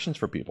of vacations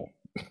for people.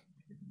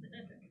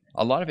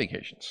 A lot of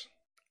vacations.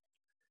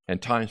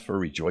 And times for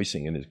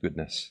rejoicing in his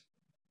goodness.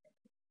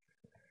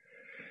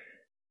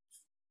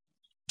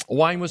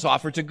 Wine was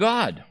offered to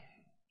God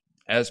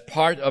as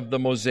part of the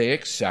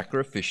Mosaic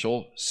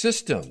sacrificial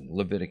system,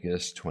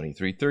 Leviticus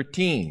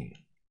 23:13.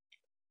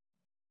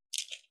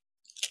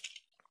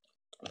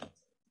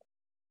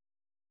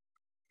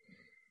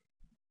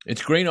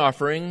 Its grain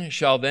offering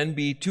shall then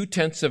be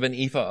 2/10 of an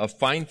ephah of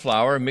fine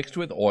flour mixed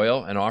with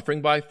oil, an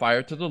offering by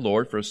fire to the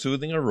Lord for a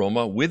soothing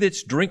aroma, with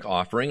its drink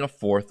offering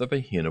 1/4 of a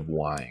hin of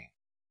wine.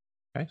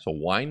 Okay, so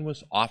wine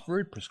was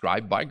offered,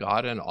 prescribed by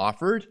God, and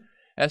offered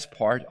as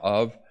part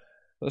of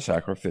the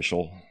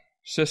sacrificial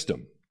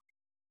system.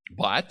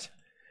 But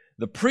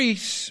the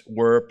priests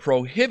were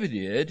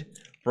prohibited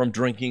from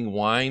drinking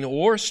wine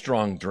or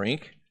strong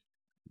drink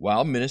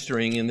while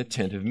ministering in the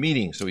tent of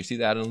meeting. So we see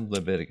that in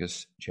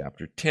Leviticus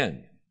chapter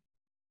 10,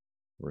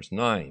 verse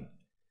 9.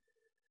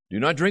 Do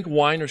not drink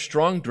wine or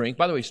strong drink.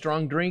 By the way,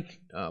 strong drink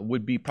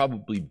would be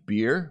probably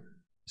beer,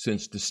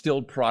 since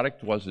distilled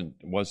product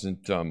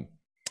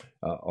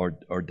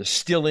or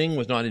distilling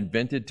was not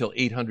invented till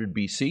 800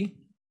 BC.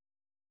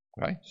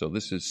 Right? So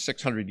this is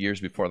 600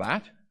 years before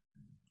that,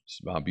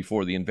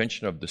 before the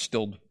invention of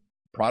distilled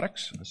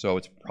products. So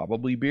it's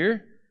probably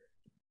beer.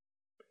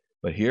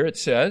 But here it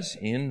says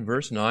in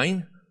verse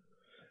 9,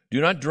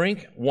 do not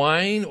drink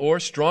wine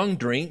or strong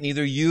drink,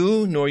 neither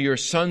you nor your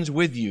sons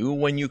with you,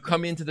 when you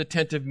come into the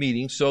tent of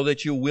meeting, so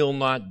that you will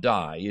not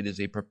die. It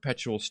is a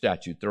perpetual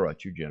statute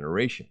throughout your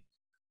generation.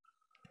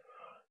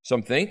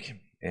 Some think,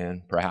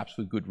 and perhaps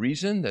with good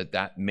reason,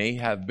 that may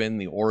have been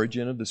the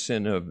origin of the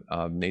sin of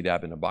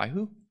Nadab and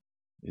Abihu,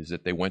 is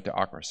that they went to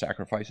offer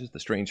sacrifices, the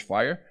strange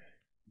fire,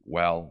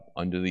 while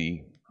under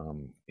the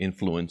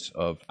influence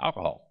of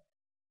alcohol.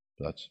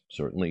 So that's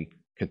certainly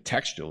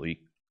contextually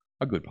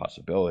a good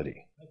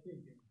possibility.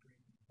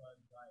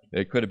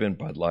 It could have been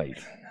Bud Light.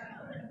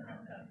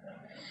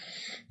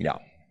 Yeah,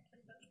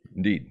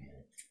 indeed.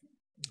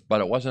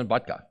 But it wasn't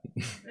vodka.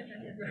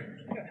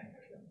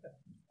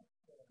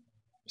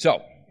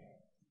 So,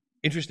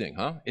 interesting,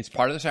 huh? It's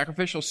part of the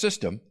sacrificial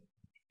system,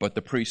 but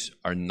the priests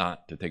are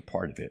not to take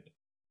part of it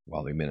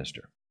while they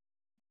minister.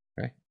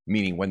 Okay?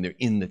 Meaning when they're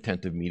in the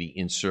tent of meeting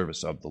in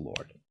service of the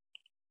Lord.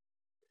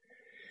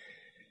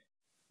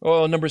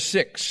 Oh, number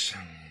 6.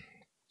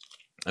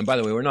 And by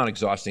the way, we're not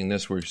exhausting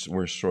this.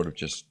 We're sort of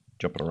just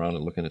jumping around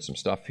and looking at some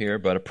stuff here.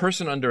 But a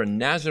person under a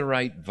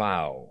Nazirite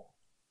vow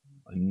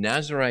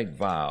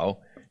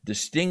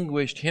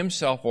distinguished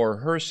himself or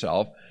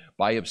herself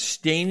by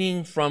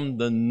abstaining from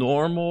the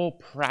normal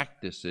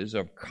practices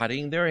of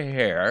cutting their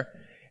hair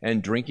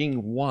and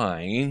drinking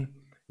wine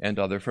and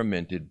other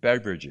fermented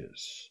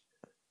beverages.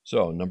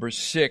 So, number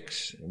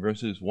 6,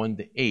 verses 1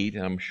 to 8,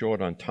 and I'm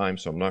short on time,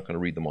 so I'm not going to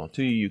read them all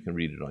to you. You can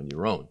read it on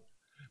your own.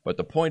 But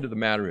the point of the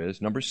matter is,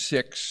 number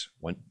 6,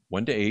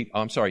 1 to 8,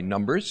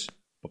 Numbers,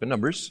 book of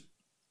Numbers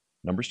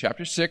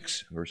chapter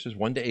 6, verses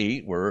 1 to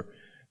 8, where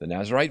the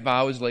Nazirite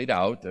vow is laid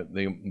out.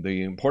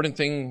 The important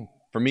thing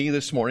for me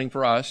this morning,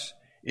 for us,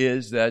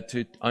 is that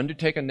to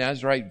undertake a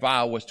Nazirite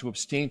vow was to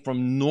abstain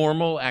from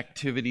normal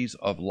activities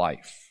of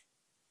life.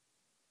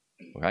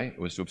 Okay? It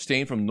was to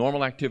abstain from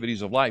normal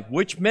activities of life,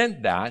 which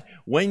meant that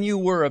when you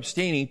were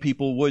abstaining,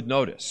 people would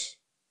notice.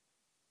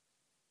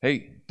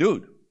 Hey,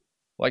 dude,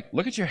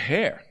 look at your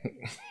hair.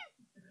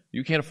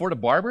 You can't afford a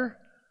barber?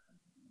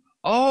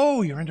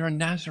 Oh, you're under a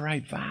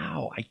Nazirite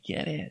vow. I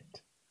get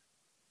it.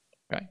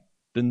 Okay?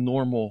 The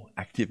normal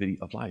activity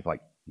of life,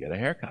 like get a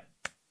haircut.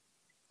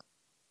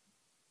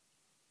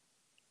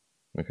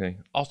 Okay?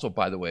 Also,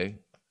 by the way,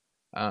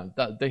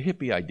 the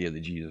hippie idea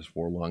that Jesus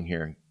wore long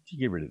hair, you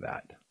get rid of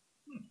that.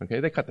 Okay,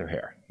 they cut their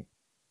hair.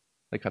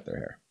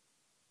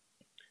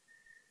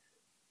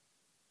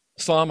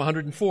 Psalm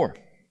 104.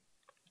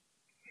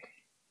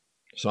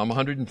 Psalm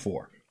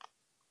 104.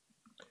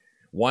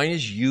 Wine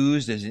is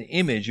used as an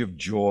image of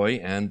joy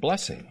and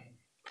blessing.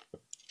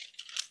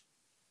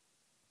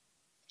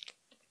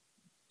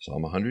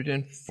 Psalm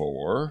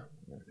 104,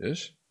 there it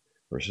is,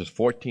 verses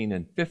 14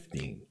 and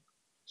 15.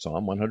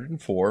 Psalm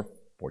 104,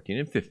 14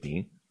 and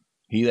 15.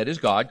 He that is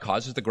God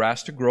causes the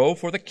grass to grow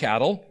for the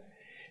cattle,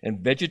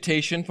 and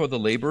vegetation for the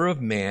labor of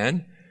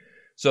man,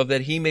 so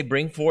that he may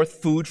bring forth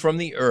food from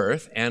the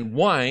earth, and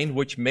wine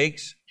which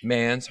makes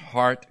man's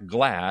heart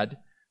glad,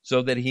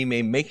 so that he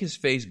may make his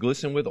face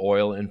glisten with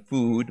oil, and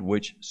food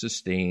which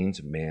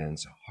sustains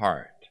man's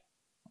heart.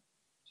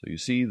 So you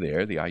see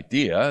there the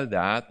idea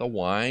that the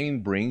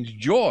wine brings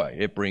joy.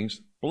 It brings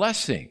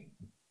blessing.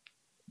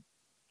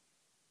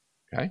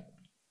 Okay? A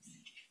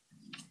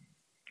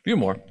few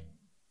more.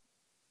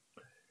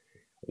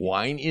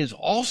 Wine is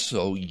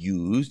also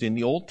used in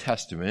the Old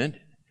Testament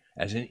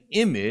as an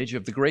image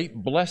of the great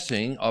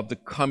blessing of the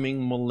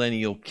coming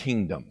millennial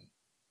kingdom.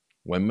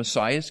 When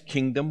Messiah's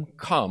kingdom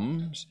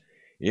comes,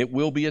 it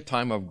will be a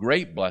time of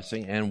great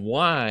blessing, and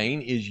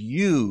wine is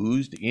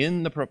used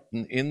in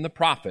the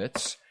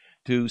prophets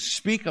to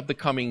speak of the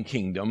coming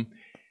kingdom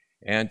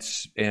and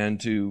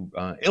to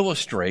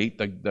illustrate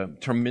the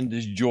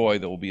tremendous joy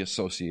that will be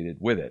associated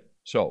with it.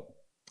 So,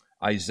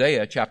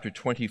 Isaiah chapter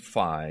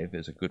 25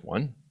 is a good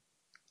one.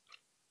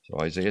 So,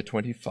 Isaiah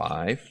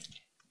 25.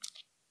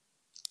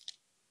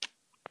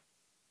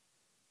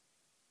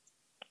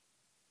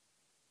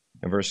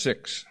 And verse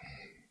 6.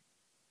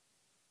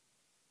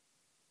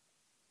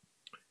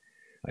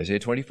 Isaiah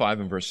 25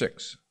 and verse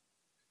 6.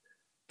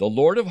 The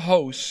Lord of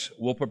hosts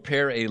will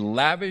prepare a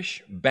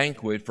lavish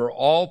banquet for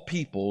all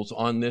peoples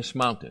on this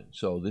mountain.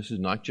 So this is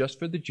not just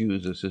for the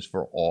Jews, this is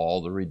for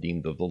all the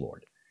redeemed of the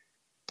Lord.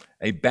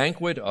 A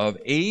banquet of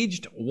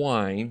aged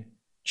wine,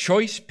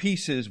 choice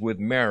pieces with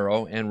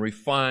marrow, and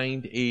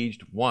refined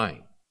aged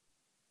wine.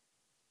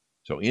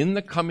 So in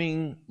the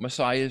coming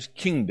Messiah's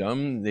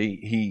kingdom,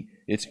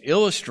 it's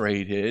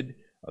illustrated,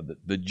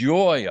 the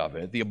joy of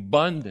it, the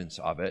abundance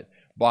of it,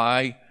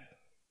 by,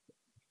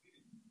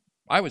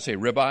 I would say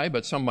ribeye,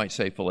 but some might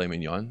say filet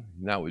mignon.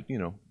 That would,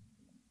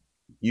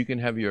 you can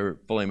have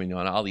your filet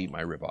mignon, I'll eat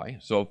my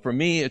ribeye. So for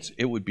me,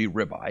 it would be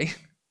ribeye.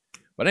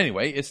 But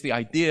anyway, it's the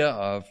idea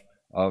of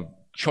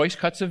choice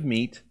cuts of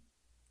meat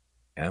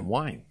and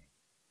wine.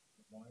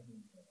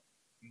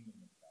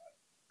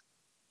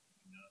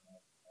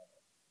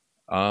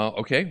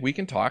 Okay, we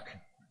can talk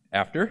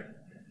after.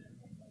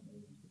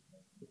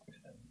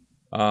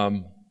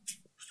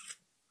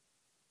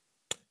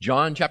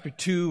 John chapter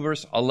 2,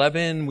 verse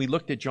 11. We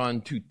looked at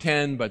John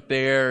 2:10, but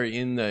there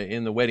in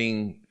the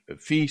wedding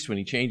feast, when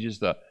he changes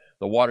the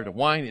water to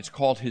wine, it's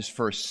called his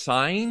first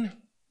sign.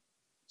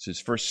 It's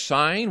his first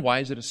sign. Why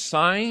is it a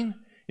sign?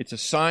 It's a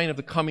sign of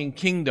the coming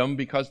kingdom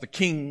because the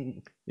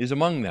king is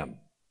among them.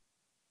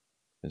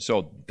 And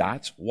so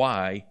that's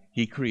why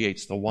he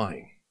creates the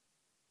wine.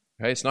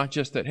 Okay? It's not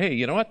just that, hey,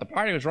 you know what? The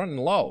party was running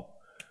low.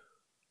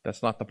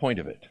 That's not the point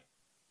of it.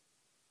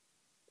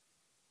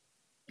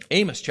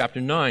 Amos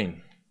chapter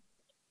 9,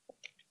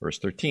 verse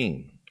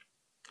 13.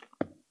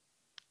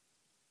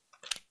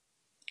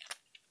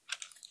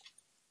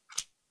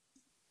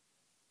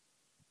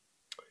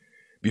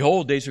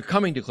 Behold, days are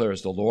coming,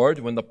 declares the Lord,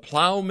 when the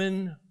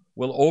plowman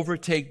will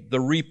overtake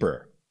the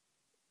reaper,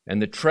 and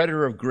the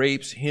treader of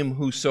grapes him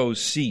who sows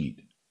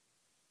seed.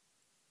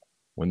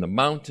 When the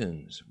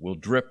mountains will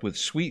drip with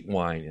sweet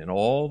wine, and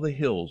all the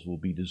hills will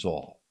be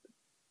dissolved.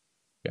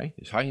 Okay?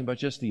 He's talking about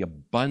just the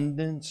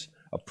abundance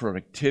of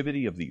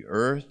productivity of the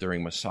earth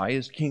during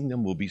Messiah's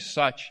kingdom will be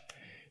such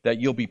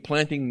that you'll be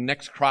planting the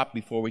next crop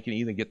before we can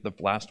even get the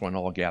last one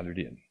all gathered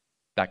in.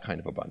 That kind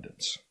of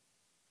abundance.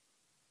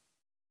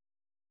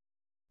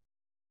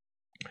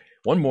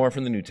 One more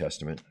from the New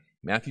Testament,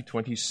 Matthew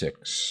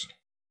 26.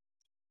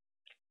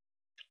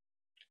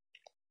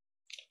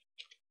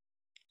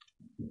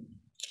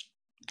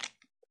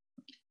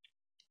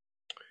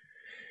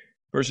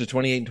 Verses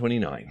 28 and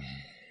 29.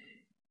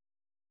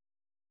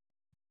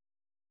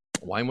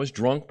 Wine was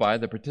drunk by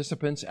the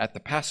participants at the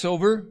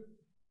Passover,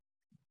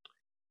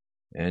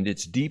 and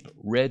its deep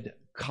red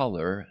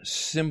color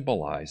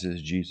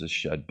symbolizes Jesus'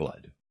 shed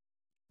blood.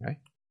 Okay?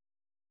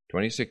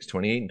 26,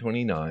 28, and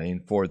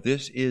 29. For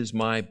this is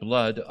my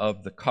blood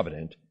of the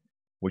covenant,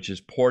 which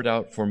is poured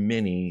out for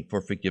many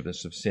for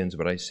forgiveness of sins.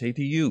 But I say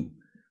to you,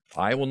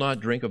 I will not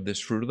drink of this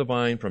fruit of the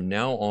vine from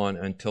now on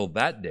until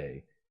that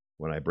day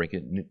when I drink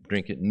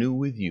it new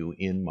with you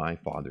in my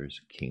Father's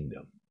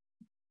kingdom.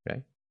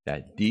 Okay?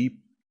 That deep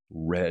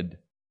red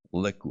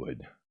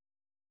liquid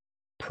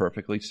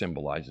perfectly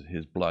symbolizes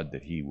his blood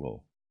that he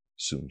will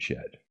soon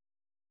shed.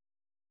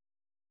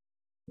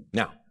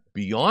 Now,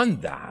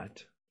 beyond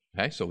that,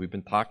 okay, so we've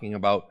been talking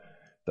about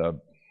the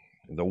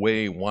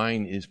way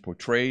wine is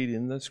portrayed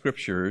in the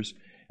Scriptures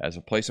as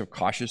a place of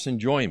cautious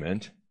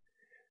enjoyment.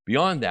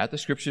 Beyond that, the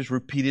Scriptures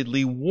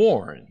repeatedly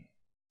warn.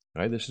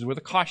 Right? This is where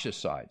the cautious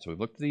side. So we've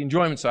looked at the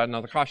enjoyment side and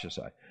now the cautious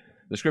side.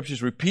 The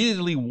Scriptures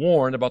repeatedly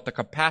warn about the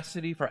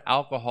capacity for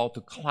alcohol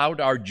to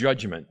cloud our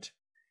judgment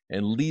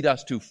and lead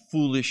us to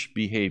foolish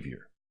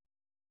behavior.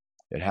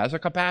 It has a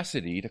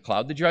capacity to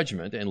cloud the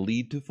judgment and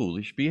lead to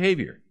foolish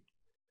behavior.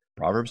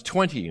 Proverbs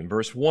 20 and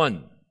verse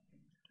 1.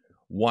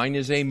 Wine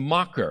is a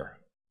mocker,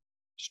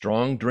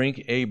 strong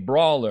drink a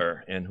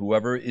brawler, and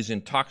whoever is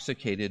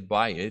intoxicated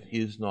by it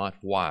is not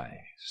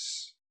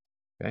wise.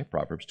 Okay,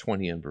 Proverbs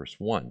 20 and verse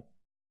 1.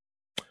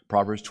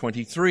 Proverbs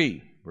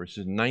 23,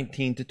 verses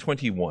 19 to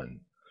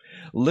 21.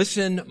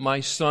 Listen, my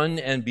son,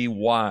 and be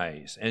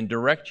wise, and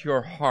direct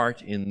your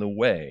heart in the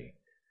way.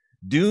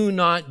 Do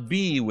not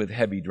be with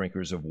heavy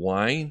drinkers of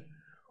wine,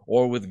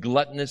 or with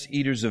gluttonous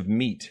eaters of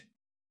meat.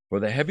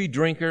 For the heavy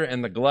drinker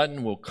and the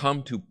glutton will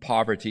come to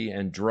poverty,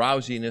 and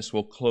drowsiness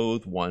will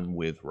clothe one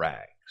with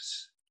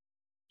rags.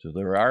 So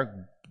there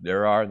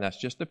are, and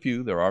that's just a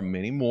few, there are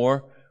many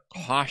more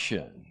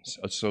cautions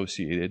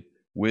associated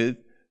with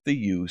the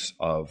use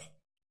of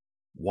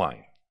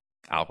wine,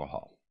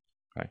 alcohol.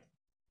 Okay?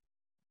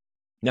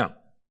 Now,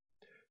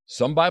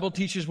 some Bible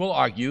teachers will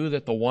argue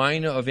that the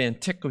wine of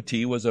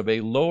antiquity was of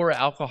a lower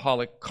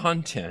alcoholic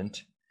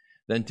content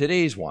than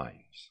today's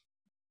wines,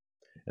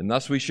 and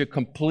thus we should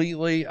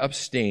completely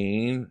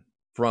abstain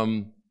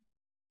from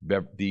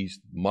these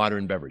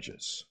modern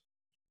beverages.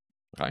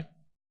 Okay?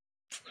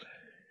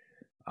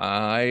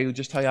 I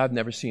just tell you, I've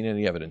never seen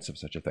any evidence of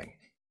such a thing.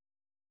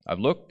 I've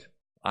looked,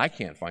 I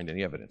can't find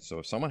any evidence. So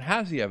if someone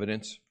has the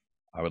evidence,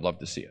 I would love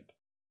to see it.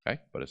 Okay?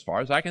 But as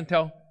far as I can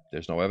tell,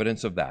 there's no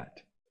evidence of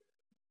that.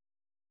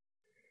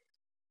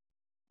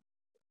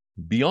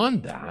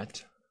 Beyond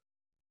that,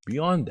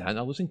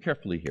 now listen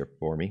carefully here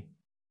for me.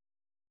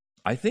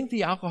 I think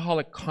the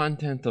alcoholic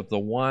content of the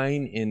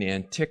wine in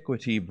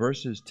antiquity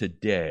versus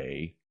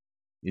today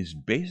is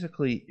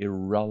basically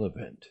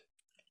irrelevant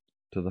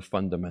to the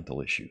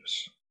fundamental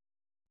issues.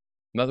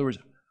 In other words,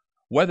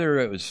 whether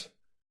it was,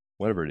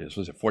 whatever it is,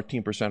 was it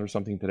 14% or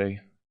something today?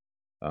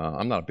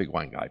 I'm not a big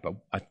wine guy, but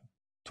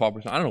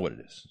 12%, I don't know what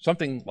it is.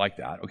 Something like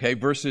that, okay,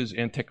 versus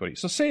antiquity.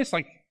 So say it's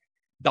like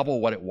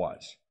double what it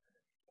was.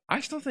 I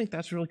still think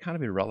that's really kind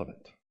of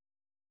irrelevant.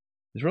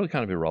 It's really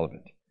kind of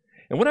irrelevant.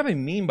 And what I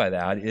mean by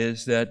that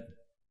is that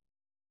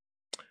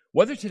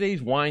whether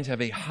today's wines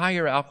have a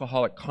higher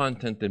alcoholic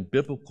content than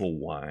biblical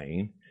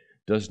wine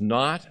does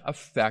not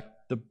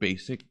affect the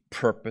basic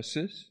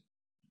purposes,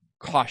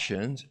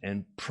 cautions,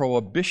 and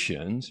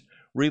prohibitions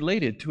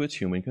related to its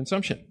human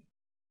consumption.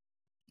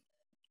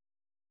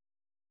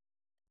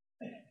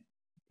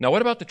 Now,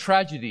 what about the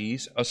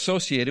tragedies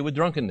associated with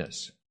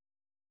drunkenness?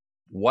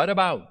 What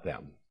about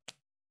them?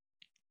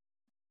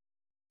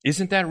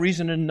 Isn't that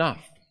reason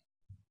enough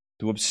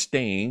to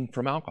abstain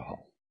from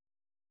alcohol?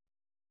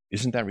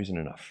 Isn't that reason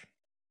enough?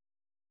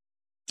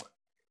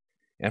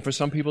 And for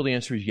some people, the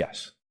answer is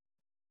yes.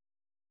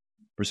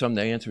 For some,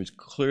 the answer is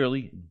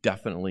clearly,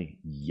 definitely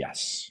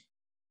yes.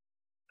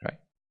 Okay?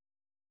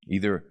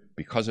 Either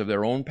because of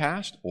their own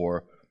past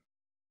or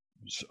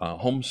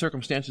home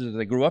circumstances that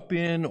they grew up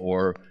in,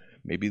 or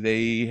maybe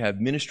they have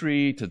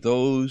ministry to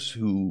those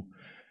who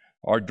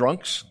are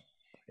drunks,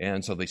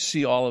 and so they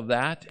see all of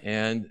that,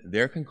 and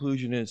their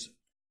conclusion is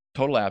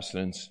total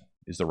abstinence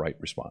is the right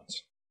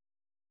response.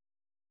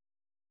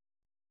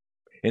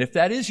 And if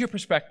that is your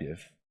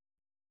perspective,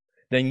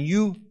 then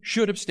you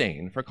should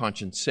abstain for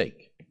conscience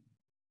sake.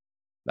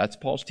 That's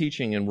Paul's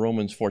teaching in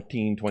Romans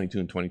 14, 22,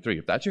 and 23.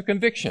 If that's your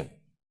conviction,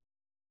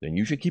 then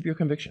you should keep your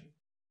conviction.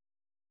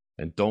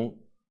 And don't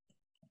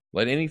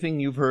let anything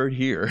you've heard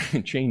here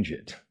change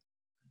it.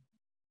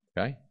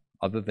 Okay?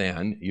 Other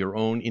than your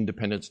own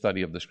independent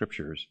study of the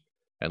Scriptures,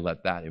 and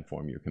let that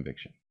inform your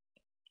conviction.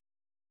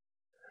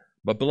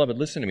 But beloved,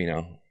 listen to me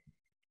now.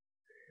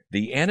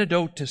 The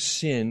antidote to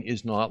sin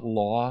is not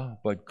law,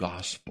 but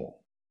gospel.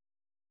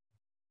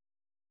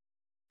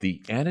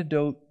 The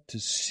antidote to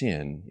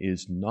sin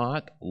is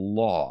not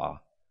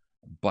law,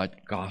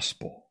 but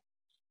gospel.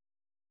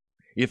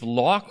 If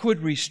law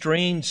could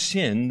restrain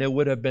sin, there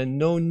would have been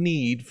no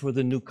need for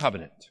the new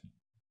covenant.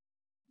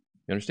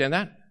 You understand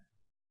that?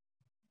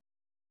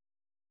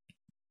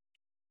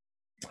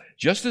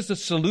 Just as the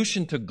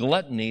solution to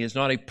gluttony is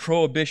not a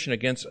prohibition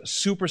against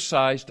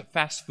supersized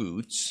fast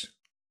foods,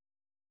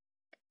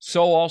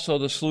 so also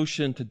the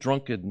solution to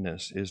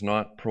drunkenness is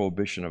not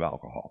prohibition of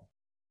alcohol.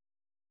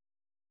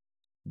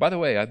 By the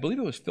way, I believe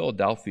it was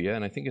Philadelphia,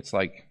 and I think it's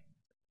like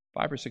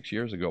 5 or 6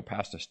 years ago,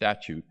 passed a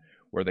statute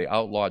where they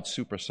outlawed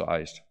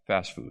supersized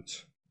fast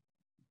foods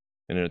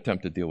in an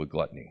attempt to deal with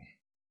gluttony.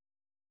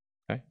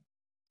 Okay?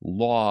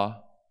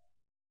 Law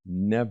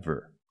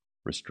never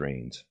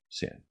restrains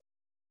sin.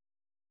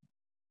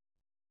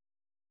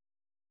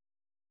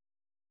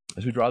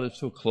 As we draw this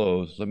to a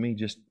close, let me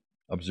just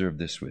observe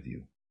this with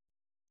you.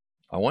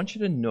 I want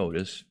you to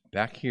notice,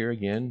 back here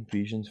again,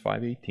 Ephesians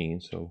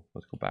 5:18, so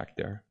let's go back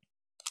there.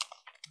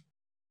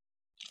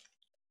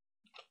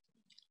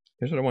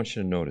 Here's what I want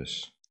you to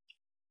notice.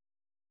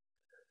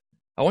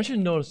 I want you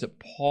to notice that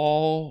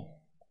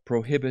Paul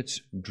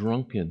prohibits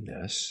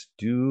drunkenness.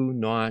 Do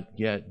not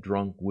get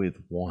drunk with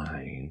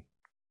wine.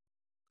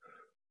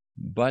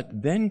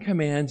 But then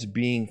commands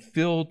being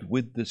filled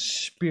with the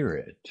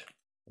Spirit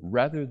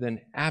rather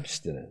than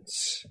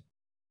abstinence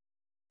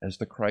as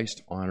the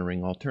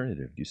Christ-honoring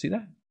alternative. Do you see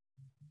that?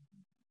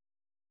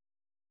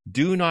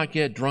 Do not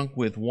get drunk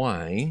with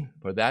wine,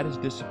 for that is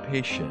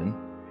dissipation.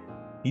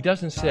 He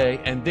doesn't say,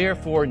 and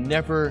therefore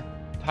never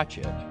touch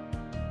it.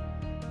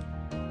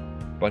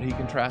 But he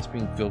contrasts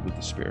being filled with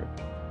the Spirit.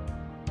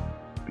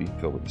 Being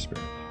filled with the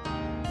Spirit.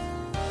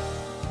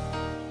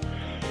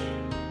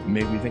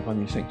 May we think on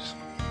these things.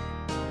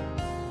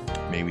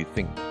 May we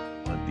think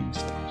on these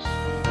things.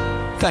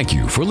 Thank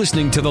you for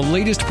listening to the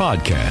latest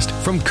podcast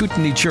from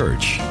Kootenai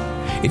Church.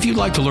 If you'd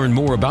like to learn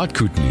more about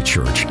Kootenai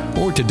Church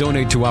or to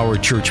donate to our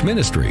church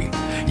ministry,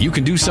 you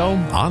can do so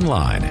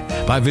online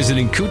by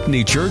visiting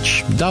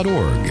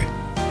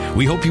kootenaichurch.org.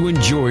 We hope you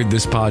enjoyed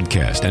this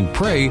podcast and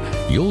pray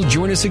you'll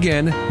join us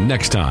again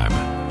next time.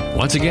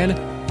 Once again,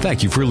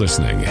 thank you for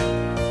listening.